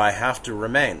 Do I have to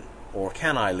remain, or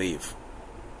can I leave?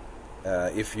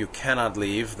 If you cannot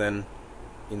leave, then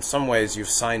in some ways you've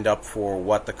signed up for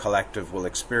what the collective will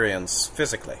experience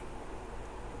physically,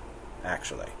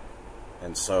 actually.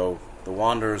 And so the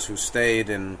wanderers who stayed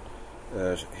in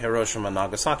Hiroshima and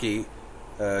Nagasaki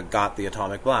got the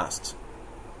atomic blasts.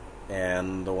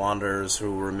 And the wanderers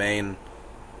who remain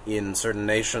in certain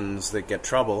nations that get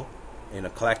trouble in a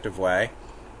collective way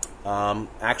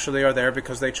actually are there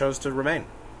because they chose to remain.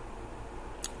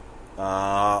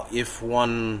 If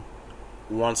one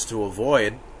wants to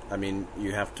avoid, I mean,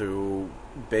 you have to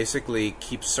basically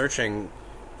keep searching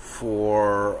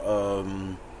for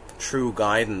true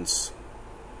guidance.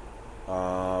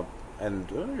 And,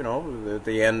 at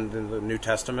the end in the New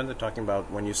Testament, they're talking about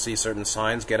when you see certain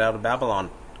signs, get out of Babylon,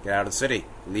 get out of the city,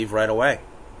 leave right away.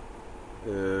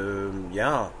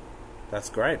 Yeah, that's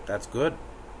great, that's good.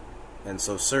 And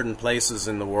so certain places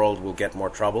in the world will get more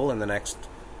trouble in the next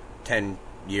 10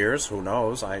 years, who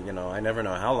knows? I never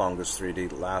know how long this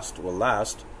 3D will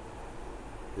last.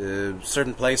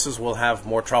 Certain places will have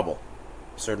more trouble.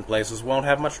 Certain places won't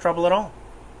have much trouble at all.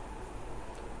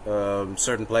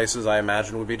 Certain places, I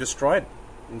imagine, would be destroyed.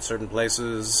 And certain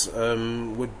places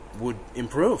would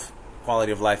improve.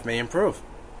 Quality of life may improve.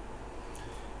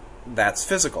 That's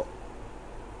physical.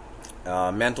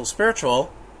 Mental,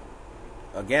 spiritual,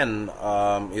 again,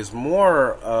 is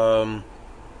more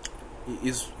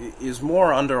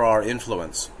under our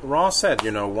influence. Ross said,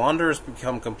 wanderers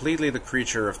become completely the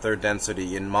creature of third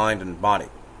density in mind and body.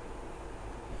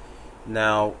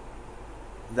 Now,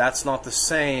 that's not the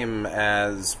same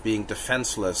as being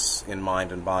defenseless in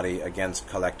mind and body against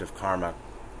collective karma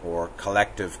or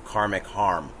collective karmic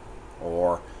harm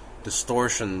or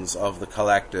distortions of the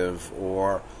collective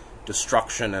or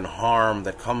destruction and harm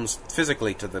that comes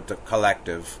physically to the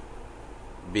collective,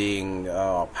 being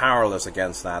powerless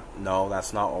against that. No,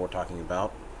 that's not what we're talking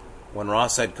about. When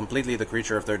Ross said completely the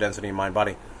creature of third density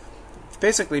mind-body, it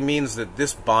basically means that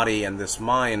this body and this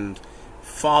mind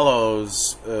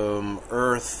follows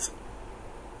Earth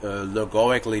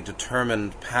logoically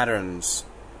determined patterns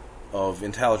of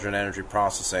intelligent energy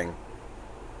processing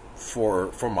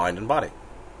for mind and body,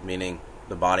 meaning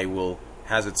the body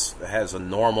has a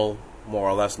normal, more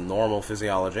or less normal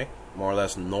physiology, more or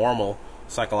less normal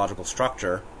psychological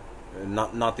structure,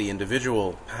 not the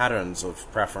individual patterns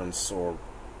of preference or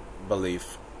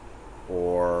belief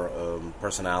or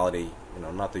personality,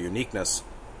 not the uniqueness,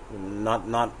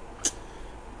 not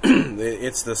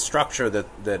it's the structure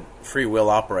that free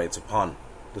will operates upon.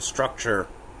 The structure,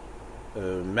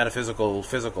 metaphysical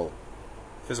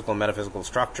metaphysical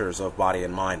structures of body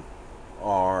and mind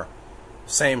are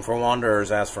same for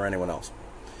wanderers as for anyone else.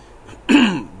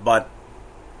 But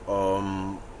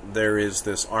there is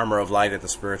this armor of light at the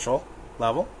spiritual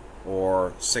level,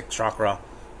 or sixth chakra,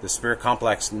 the spirit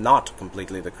complex, not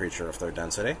completely the creature of third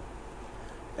density.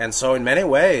 And so in many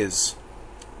ways,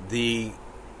 the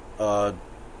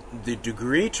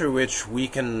degree to which we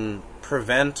can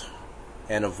prevent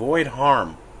and avoid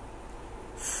harm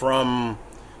from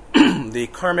the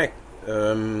karmic,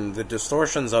 the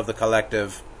distortions of the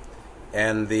collective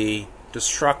and the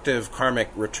destructive karmic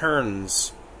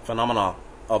returns phenomena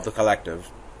of the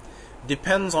collective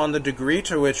depends on the degree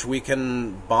to which we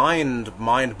can bind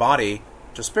mind-body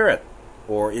to spirit,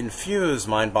 or infuse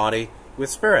mind-body with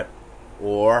spirit,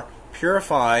 or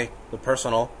purify the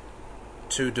personal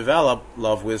to develop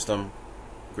love, wisdom,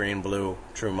 green, blue,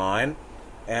 true mind,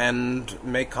 and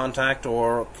make contact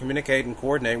or communicate and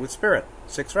coordinate with spirit,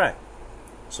 sixth ray.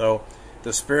 So the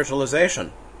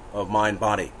spiritualization of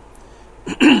mind-body,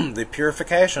 the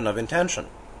purification of intention,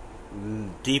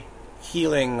 deep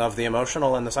healing of the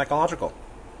emotional and the psychological,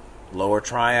 lower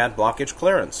triad blockage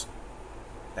clearance.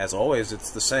 As always,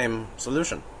 it's the same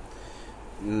solution.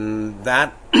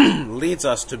 That leads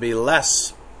us to be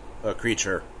less a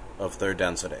creature of third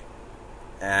density,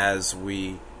 as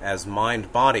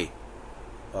mind-body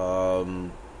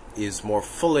is more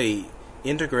fully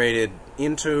integrated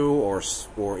into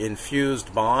or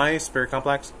infused by spirit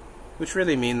complex, which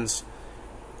really means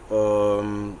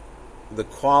the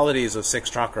qualities of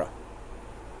sixth chakra,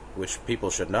 which people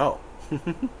should know.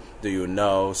 Do you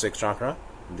know sixth chakra?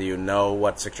 Do you know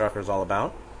what sixth chakra is all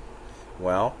about?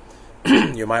 Well,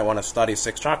 you might want to study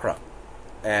sixth chakra,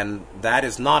 and that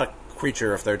is not a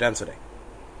creature of third density,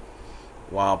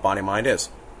 while body-mind is.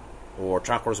 Or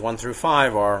chakras 1 through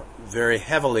 5 are very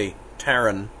heavily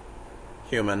Terran,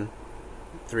 human,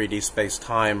 3D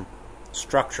space-time,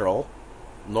 structural,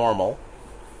 normal,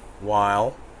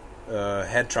 while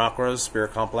head chakras,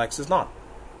 spirit complex, is not.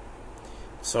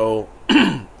 So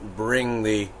bring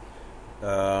the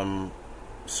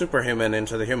superhuman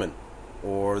into the human,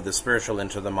 or the spiritual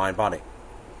into the mind-body.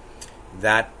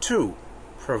 that too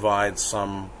provides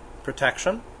some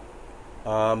protection,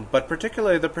 but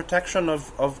particularly the protection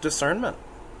of discernment.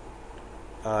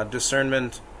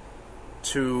 Discernment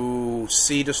to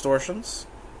see distortions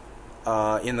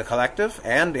in the collective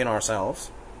and in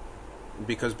ourselves,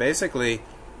 because basically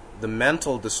the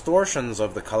mental distortions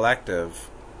of the collective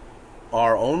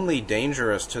are only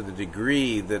dangerous to the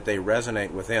degree that they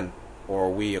resonate within,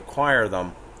 or we acquire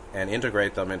them and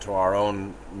integrate them into our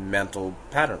own mental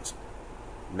patterns.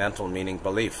 Mental meaning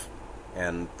belief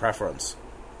and preference,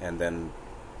 and then,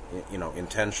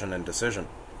 intention and decision.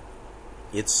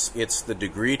 It's the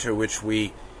degree to which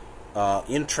we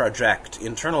introject,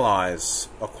 internalize,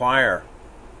 acquire,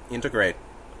 integrate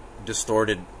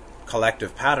distorted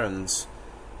collective patterns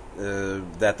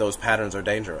that those patterns are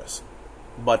dangerous.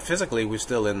 But physically, we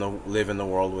still live in the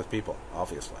world with people,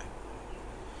 obviously.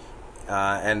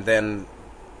 And then,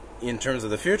 in terms of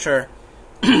the future,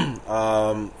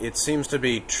 it seems to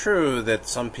be true that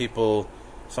some people,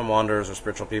 some wanderers or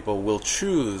spiritual people, will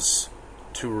choose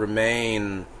to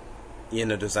remain in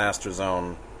a disaster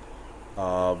zone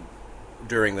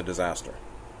during the disaster.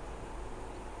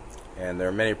 And there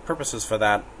are many purposes for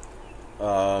that.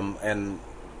 And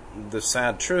the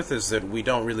sad truth is that we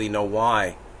don't really know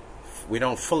why. We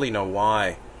don't fully know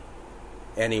why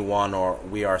anyone or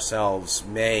we ourselves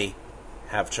may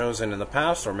have chosen in the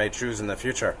past or may choose in the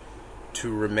future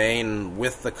to remain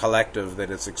with the collective that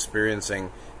is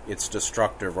experiencing its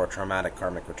destructive or traumatic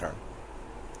karmic return.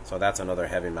 So that's another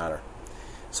heavy matter.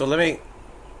 So let me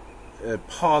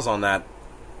pause on that.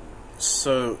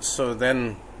 So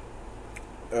then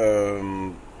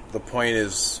the point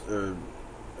is,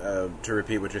 to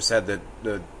repeat what you said,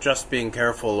 that just being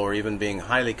careful or even being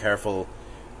highly careful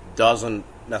doesn't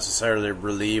necessarily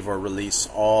relieve or release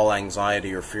all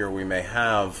anxiety or fear we may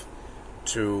have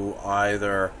to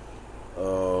either,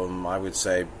 I would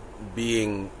say,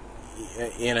 being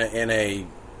in a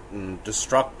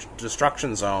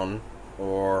destruction zone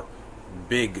or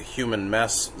big human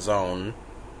mess zone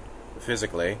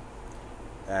physically,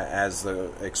 as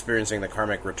experiencing the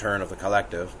karmic return of the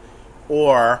collective,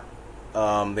 or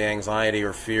the anxiety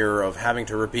or fear of having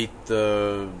to repeat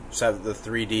the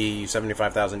 3D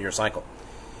 75,000 year cycle.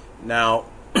 Now,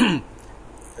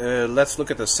 let's look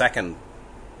at the second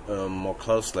more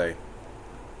closely.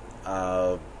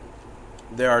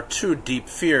 There are a few deep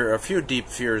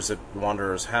fears that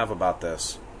wanderers have about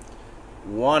this.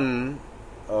 One,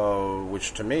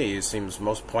 which to me seems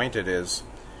most pointed, is,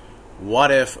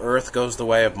 what if Earth goes the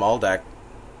way of Maldek?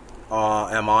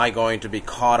 Am I going to be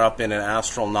caught up in an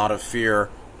astral knot of fear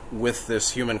with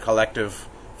this human collective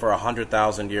for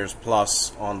 100,000 years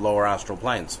plus on lower astral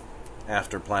planes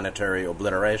after planetary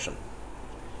obliteration?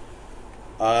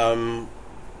 I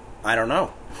don't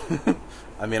know.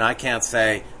 I mean, I can't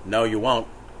say, no, you won't,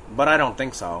 but I don't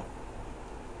think so.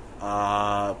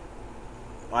 I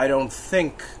don't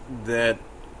think that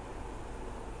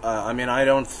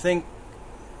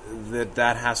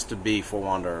that has to be for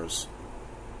wanderers.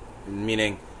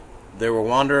 Meaning, there were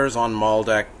wanderers on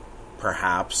Maldek,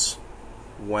 perhaps,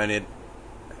 when it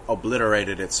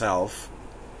obliterated itself.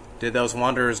 Did those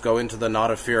wanderers go into the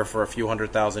knot of fear for a few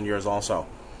 100,000 years also?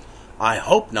 I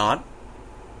hope not.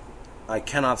 I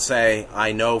cannot say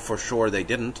I know for sure they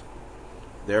didn't.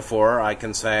 Therefore, I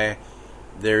can say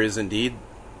there is indeed,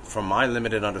 from my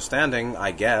limited understanding, I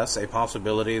guess, a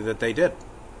possibility that they did.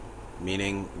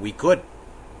 Meaning, we could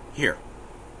here,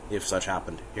 if such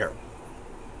happened here.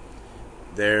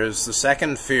 There's the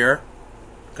second fear,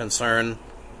 concern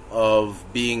of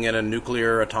being in a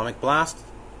nuclear atomic blast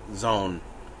zone,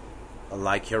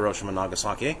 like Hiroshima and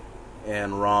Nagasaki,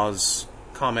 and Ra's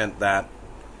comment that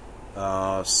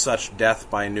such death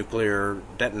by nuclear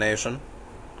detonation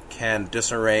can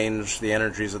disarrange the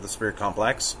energies of the spirit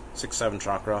complex, 6th, 7th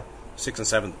chakra,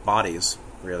 6th and 7th bodies,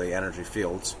 really, energy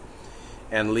fields,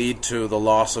 and lead to the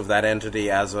loss of that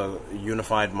entity as a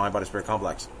unified mind-body-spirit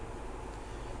complex.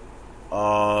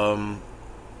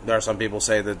 There are some people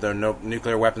say that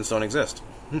nuclear weapons don't exist.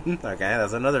 Okay,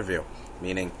 that's another view,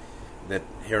 meaning that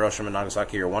Hiroshima and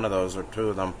Nagasaki, or one of those, or two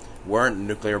of them, weren't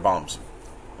nuclear bombs.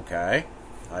 Okay,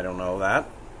 I don't know that.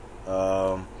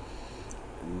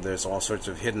 There's all sorts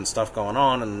of hidden stuff going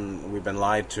on, and we've been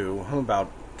lied to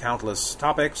about countless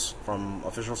topics from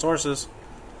official sources,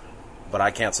 but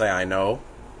I can't say I know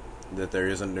that there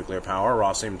isn't nuclear power.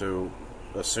 Ross seemed to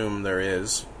assume there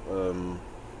is,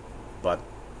 but,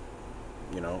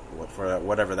 for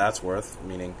whatever that's worth,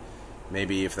 meaning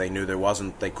maybe if they knew there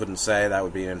wasn't, they couldn't say, that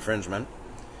would be an infringement.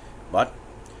 But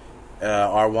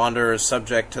are wanderers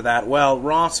subject to that? Well,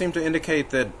 Ross seemed to indicate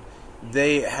that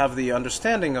they have the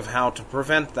understanding of how to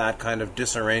prevent that kind of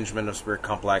disarrangement of spirit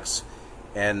complex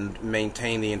and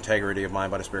maintain the integrity of mind,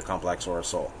 body, spirit complex or a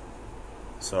soul.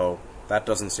 So that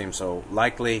doesn't seem so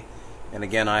likely. And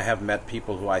again, I have met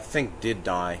people who I think did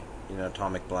die in an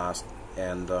atomic blast,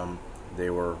 and they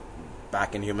were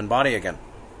back in human body again,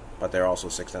 but they're also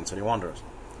sixth density wanderers.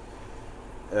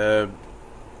 The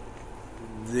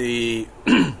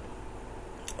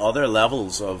other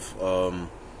levels of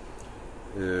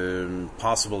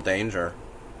possible danger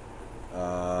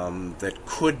that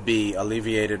could be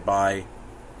alleviated by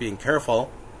being careful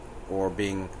or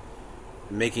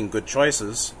making good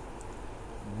choices,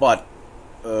 but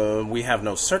we have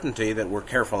no certainty that we're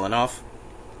careful enough.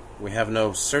 We have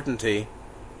no certainty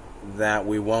that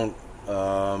we won't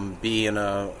be in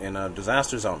a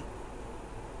disaster zone.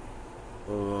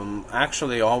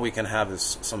 Actually, all we can have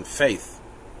is some faith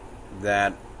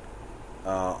that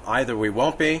either we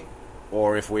won't be,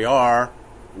 or if we are,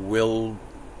 we'll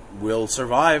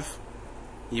survive,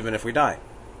 even if we die.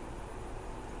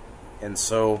 And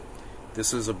so,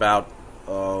 this is about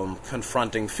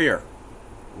confronting fear,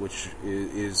 which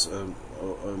is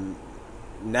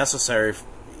necessary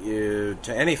to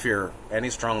any fear, any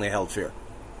strongly held fear,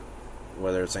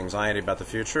 whether it's anxiety about the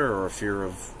future or a fear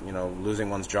of losing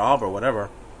one's job or whatever.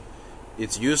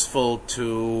 It's useful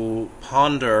to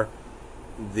ponder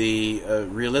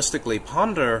realistically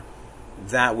ponder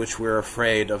that which we're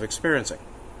afraid of experiencing.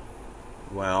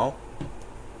 Well,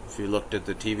 if you looked at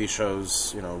the TV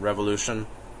shows, Revolution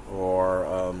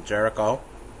or Jericho,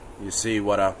 you see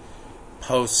what a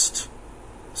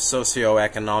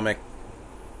post-socioeconomic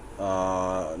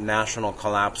national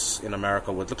collapse in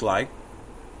America would look like,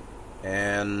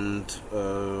 and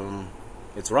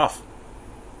it's rough.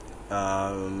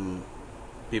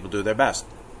 People do their best.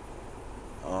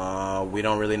 We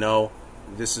don't really know.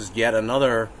 This is yet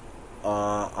another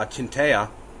akinteia,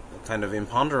 kind of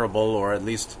imponderable, or at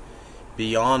least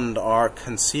beyond our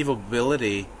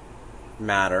conceivability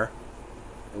matter,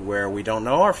 where we don't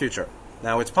know our future.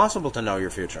 Now, it's possible to know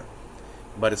your future,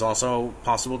 but it's also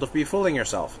possible to be fooling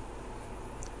yourself.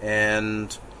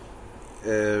 And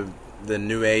the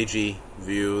New Agey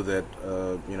view that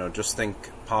just think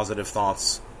positive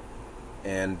thoughts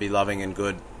and be loving and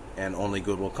good, and only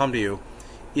good will come to you,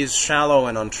 is shallow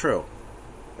and untrue.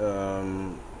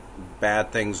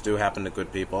 Bad things do happen to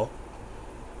good people.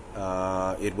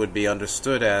 It would be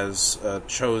understood as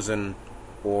chosen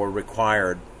or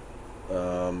required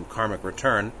karmic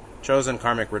return. Chosen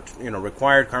karmic,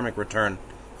 required karmic return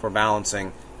for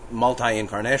balancing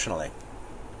multi-incarnationally.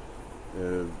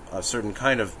 A certain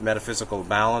kind of metaphysical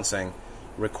balancing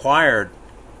required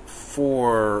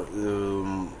for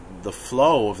the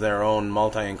flow of their own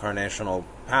multi-incarnational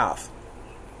path,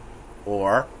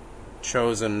 or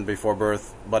chosen before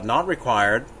birth but not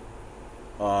required,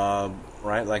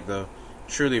 right? Like the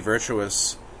truly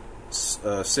virtuous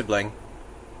sibling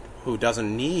who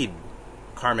doesn't need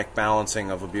karmic balancing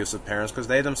of abusive parents because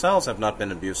they themselves have not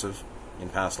been abusive in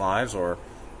past lives, or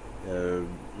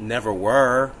never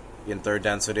were in third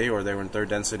density, or they were in third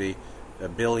density a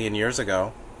billion years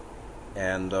ago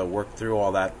and worked through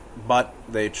all that, but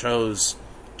they chose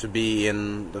to be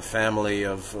in the family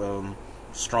of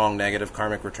strong negative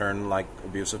karmic return, like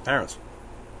abusive parents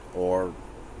or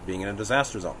being in a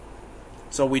disaster zone.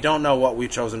 So we don't know what we've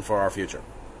chosen for our future.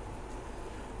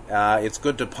 It's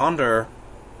good to ponder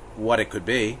what it could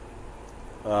be.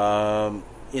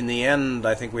 In the end,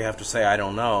 I think we have to say, I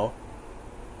don't know,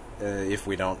 if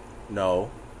we don't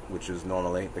know, which is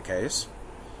normally the case.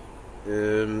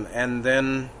 And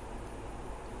then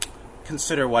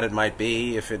consider what it might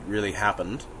be if it really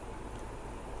happened.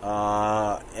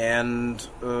 And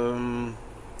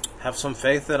have some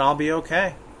faith that I'll be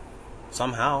okay.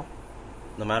 Somehow.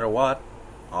 No matter what,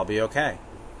 I'll be okay.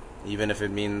 Even if it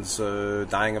means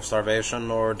dying of starvation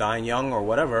or dying young or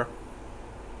whatever.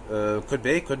 Could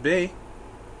be.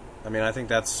 I mean, I think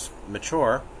that's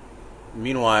mature.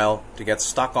 Meanwhile, to get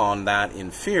stuck on that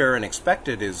in fear and expect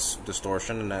it is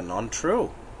distortion and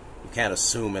untrue. You can't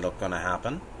assume it's going to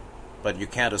happen, but you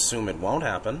can't assume it won't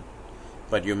happen.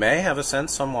 But you may have a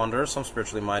sense, some wanderers, some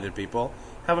spiritually minded people,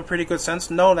 have a pretty good sense,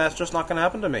 no, that's just not going to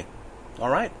happen to me. All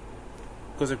right.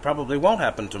 Because it probably won't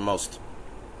happen to most.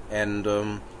 And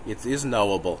it is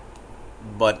knowable.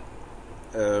 But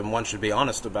one should be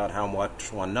honest about how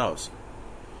much one knows.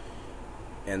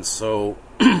 And so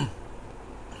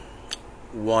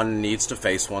one needs to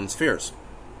face one's fears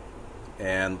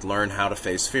and learn how to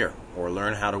face fear, or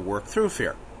learn how to work through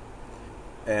fear.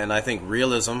 And I think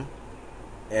realism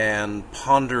and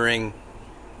pondering,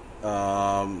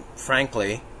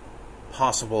 frankly,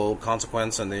 possible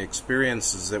consequence and the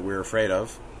experiences that we're afraid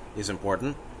of is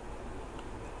important,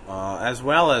 as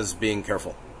well as being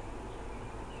careful.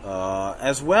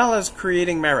 as well as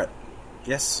creating merit.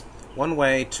 Yes, one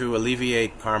way to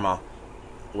alleviate karma,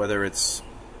 whether it's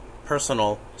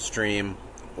personal stream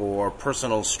or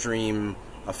personal stream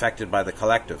affected by the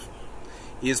collective,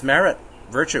 is merit,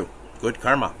 virtue, good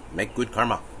karma, make good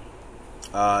karma.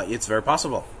 It's very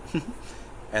possible.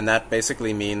 And that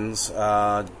basically means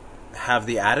have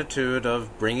the attitude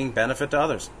of bringing benefit to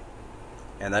others.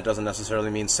 And that doesn't necessarily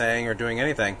mean saying or doing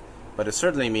anything, but it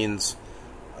certainly means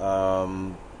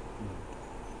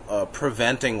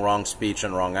preventing wrong speech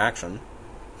and wrong action,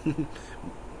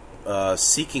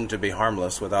 seeking to be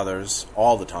harmless with others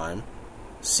all the time,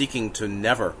 seeking to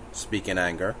never speak in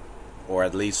anger, or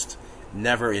at least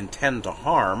never intend to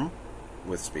harm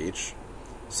with speech,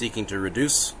 seeking to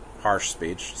reduce harsh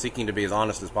speech, seeking to be as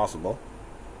honest as possible.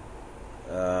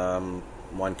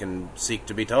 One can seek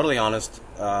to be totally honest,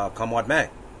 come what may.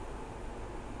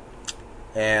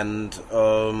 And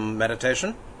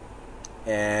meditation,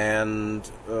 and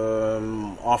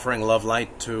offering love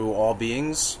light to all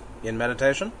beings in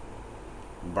meditation,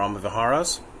 Brahma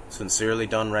Viharas, sincerely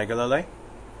done regularly,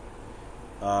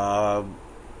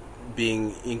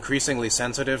 being increasingly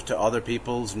sensitive to other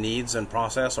people's needs and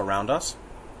process around us,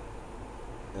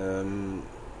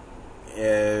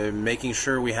 making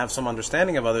sure we have some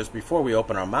understanding of others before we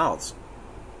open our mouths,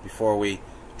 before we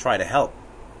try to help,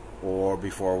 or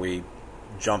before we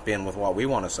jump in with what we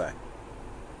want to say.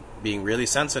 Being really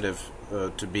sensitive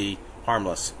to be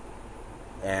harmless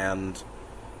and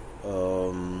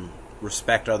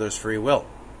respect others' free will.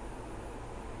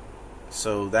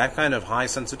 So that kind of high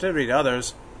sensitivity to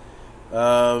others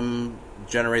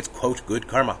generates, quote, good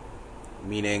karma,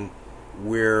 meaning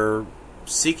we're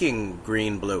seeking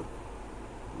green, blue,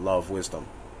 love, wisdom,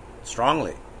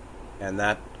 strongly. And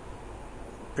that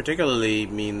particularly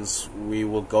means we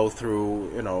will go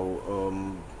through,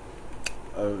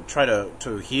 try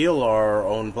to heal our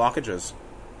own blockages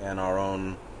and our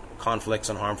own conflicts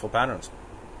and harmful patterns.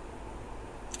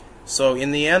 So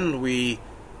in the end, we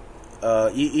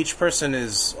each person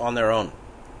is on their own,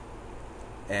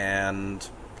 and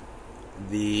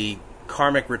the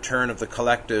karmic return of the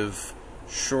collective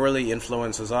surely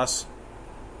influences us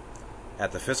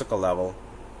at the physical level.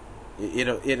 It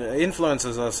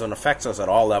influences us and affects us at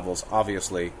all levels,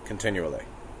 obviously, continually.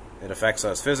 It affects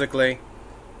us physically,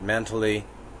 mentally,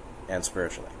 and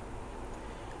spiritually.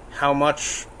 How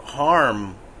much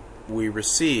harm we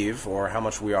receive, or how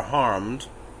much we are harmed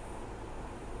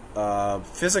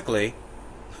physically,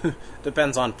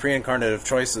 depends on pre-incarnative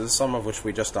choices, some of which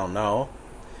we just don't know.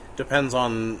 Depends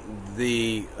on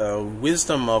the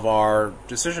wisdom of our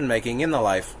decision-making in the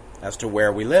life as to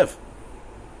where we live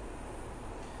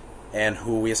and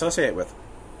who we associate with.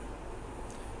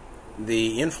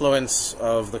 The influence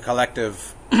of the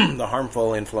collective, the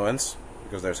harmful influence,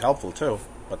 because there's helpful too,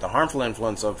 but the harmful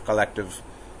influence of collective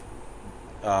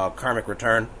karmic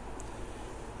return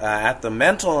at the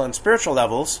mental and spiritual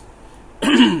levels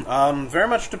very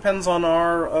much depends on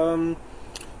our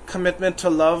commitment to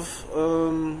love,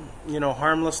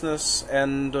 harmlessness,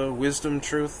 and wisdom,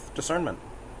 truth, discernment,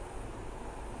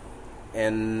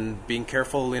 and being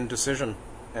careful in decision,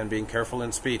 and being careful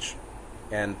in speech,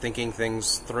 and thinking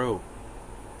things through.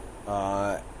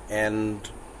 And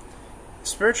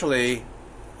spiritually,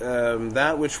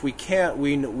 that which we can't,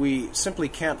 we simply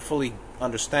can't fully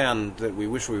understand, that we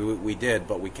wish we did,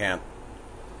 but we can't.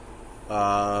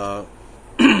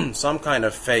 Some kind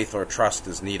of faith or trust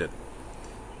is needed.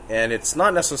 And it's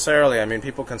not necessarily,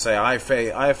 people can say, I have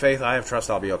faith, I have trust,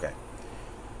 I'll be okay.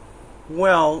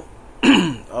 Well,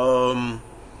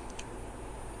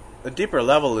 a deeper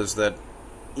level is that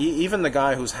even the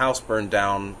guy whose house burned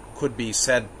down could be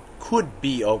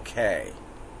okay.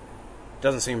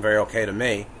 Doesn't seem very okay to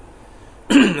me,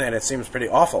 and it seems pretty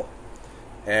awful.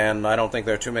 And I don't think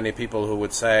there are too many people who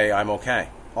would say, I'm okay.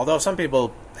 Although some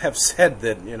people have said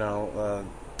that,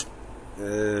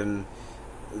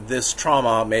 this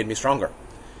trauma made me stronger.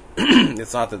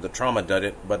 It's not that the trauma did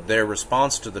it, but their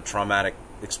response to the traumatic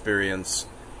experience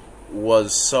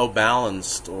was so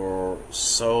balanced or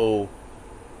so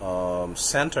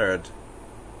centered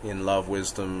in love,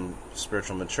 wisdom,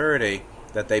 spiritual maturity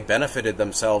that they benefited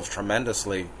themselves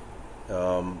tremendously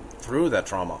through that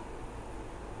trauma.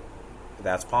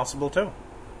 That's possible too.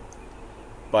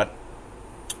 But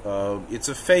it's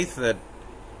a faith that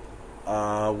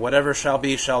whatever shall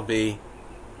be, shall be.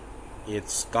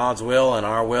 It's God's will and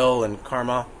our will and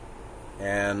karma,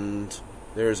 and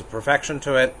there's a perfection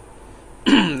to it.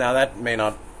 Now that may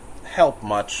not help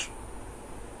much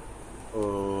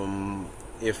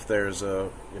if there's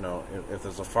a if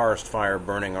there's a forest fire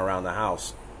burning around the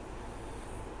house.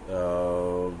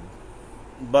 But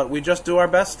we just do our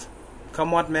best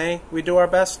come what may, we do our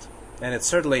best. And it's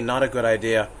certainly not a good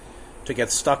idea to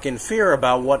get stuck in fear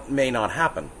about what may not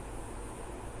happen,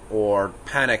 or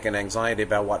panic and anxiety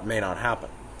about what may not happen.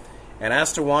 And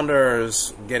as to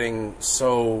wanderers getting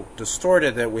so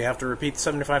distorted that we have to repeat the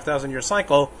 75,000-year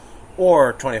cycle,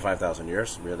 or 25,000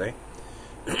 years, really,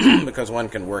 because one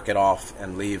can work it off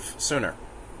and leave sooner.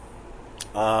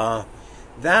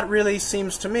 That really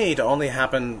seems to me to only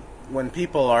happen when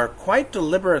people are quite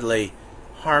deliberately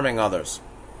harming others,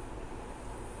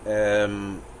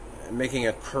 making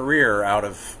a career out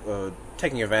of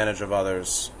taking advantage of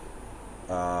others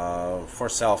for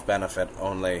self-benefit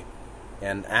only,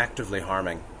 and actively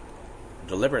harming,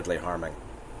 deliberately harming,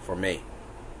 for me.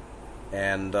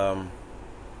 And,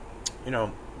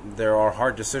 there are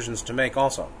hard decisions to make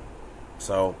also.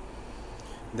 So,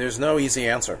 there's no easy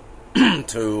answer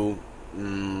to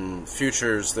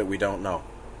futures that we don't know.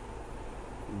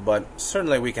 But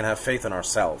certainly we can have faith in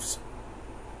ourselves.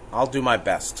 I'll do my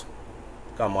best,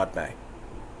 come what may.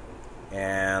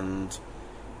 And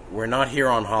we're not here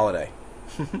on holiday.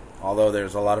 Although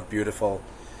there's a lot of beautiful,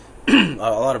 a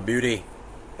lot of beauty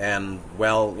and, a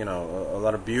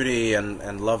lot of beauty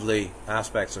and lovely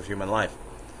aspects of human life.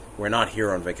 We're not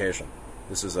here on vacation.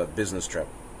 This is a business trip.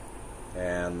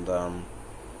 And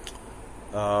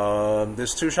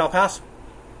this too shall pass.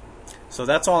 So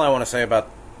that's all I want to say about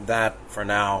that for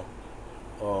now.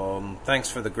 Thanks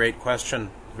for the great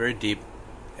question. Very deep.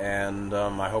 And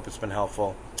I hope it's been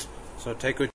helpful. So take good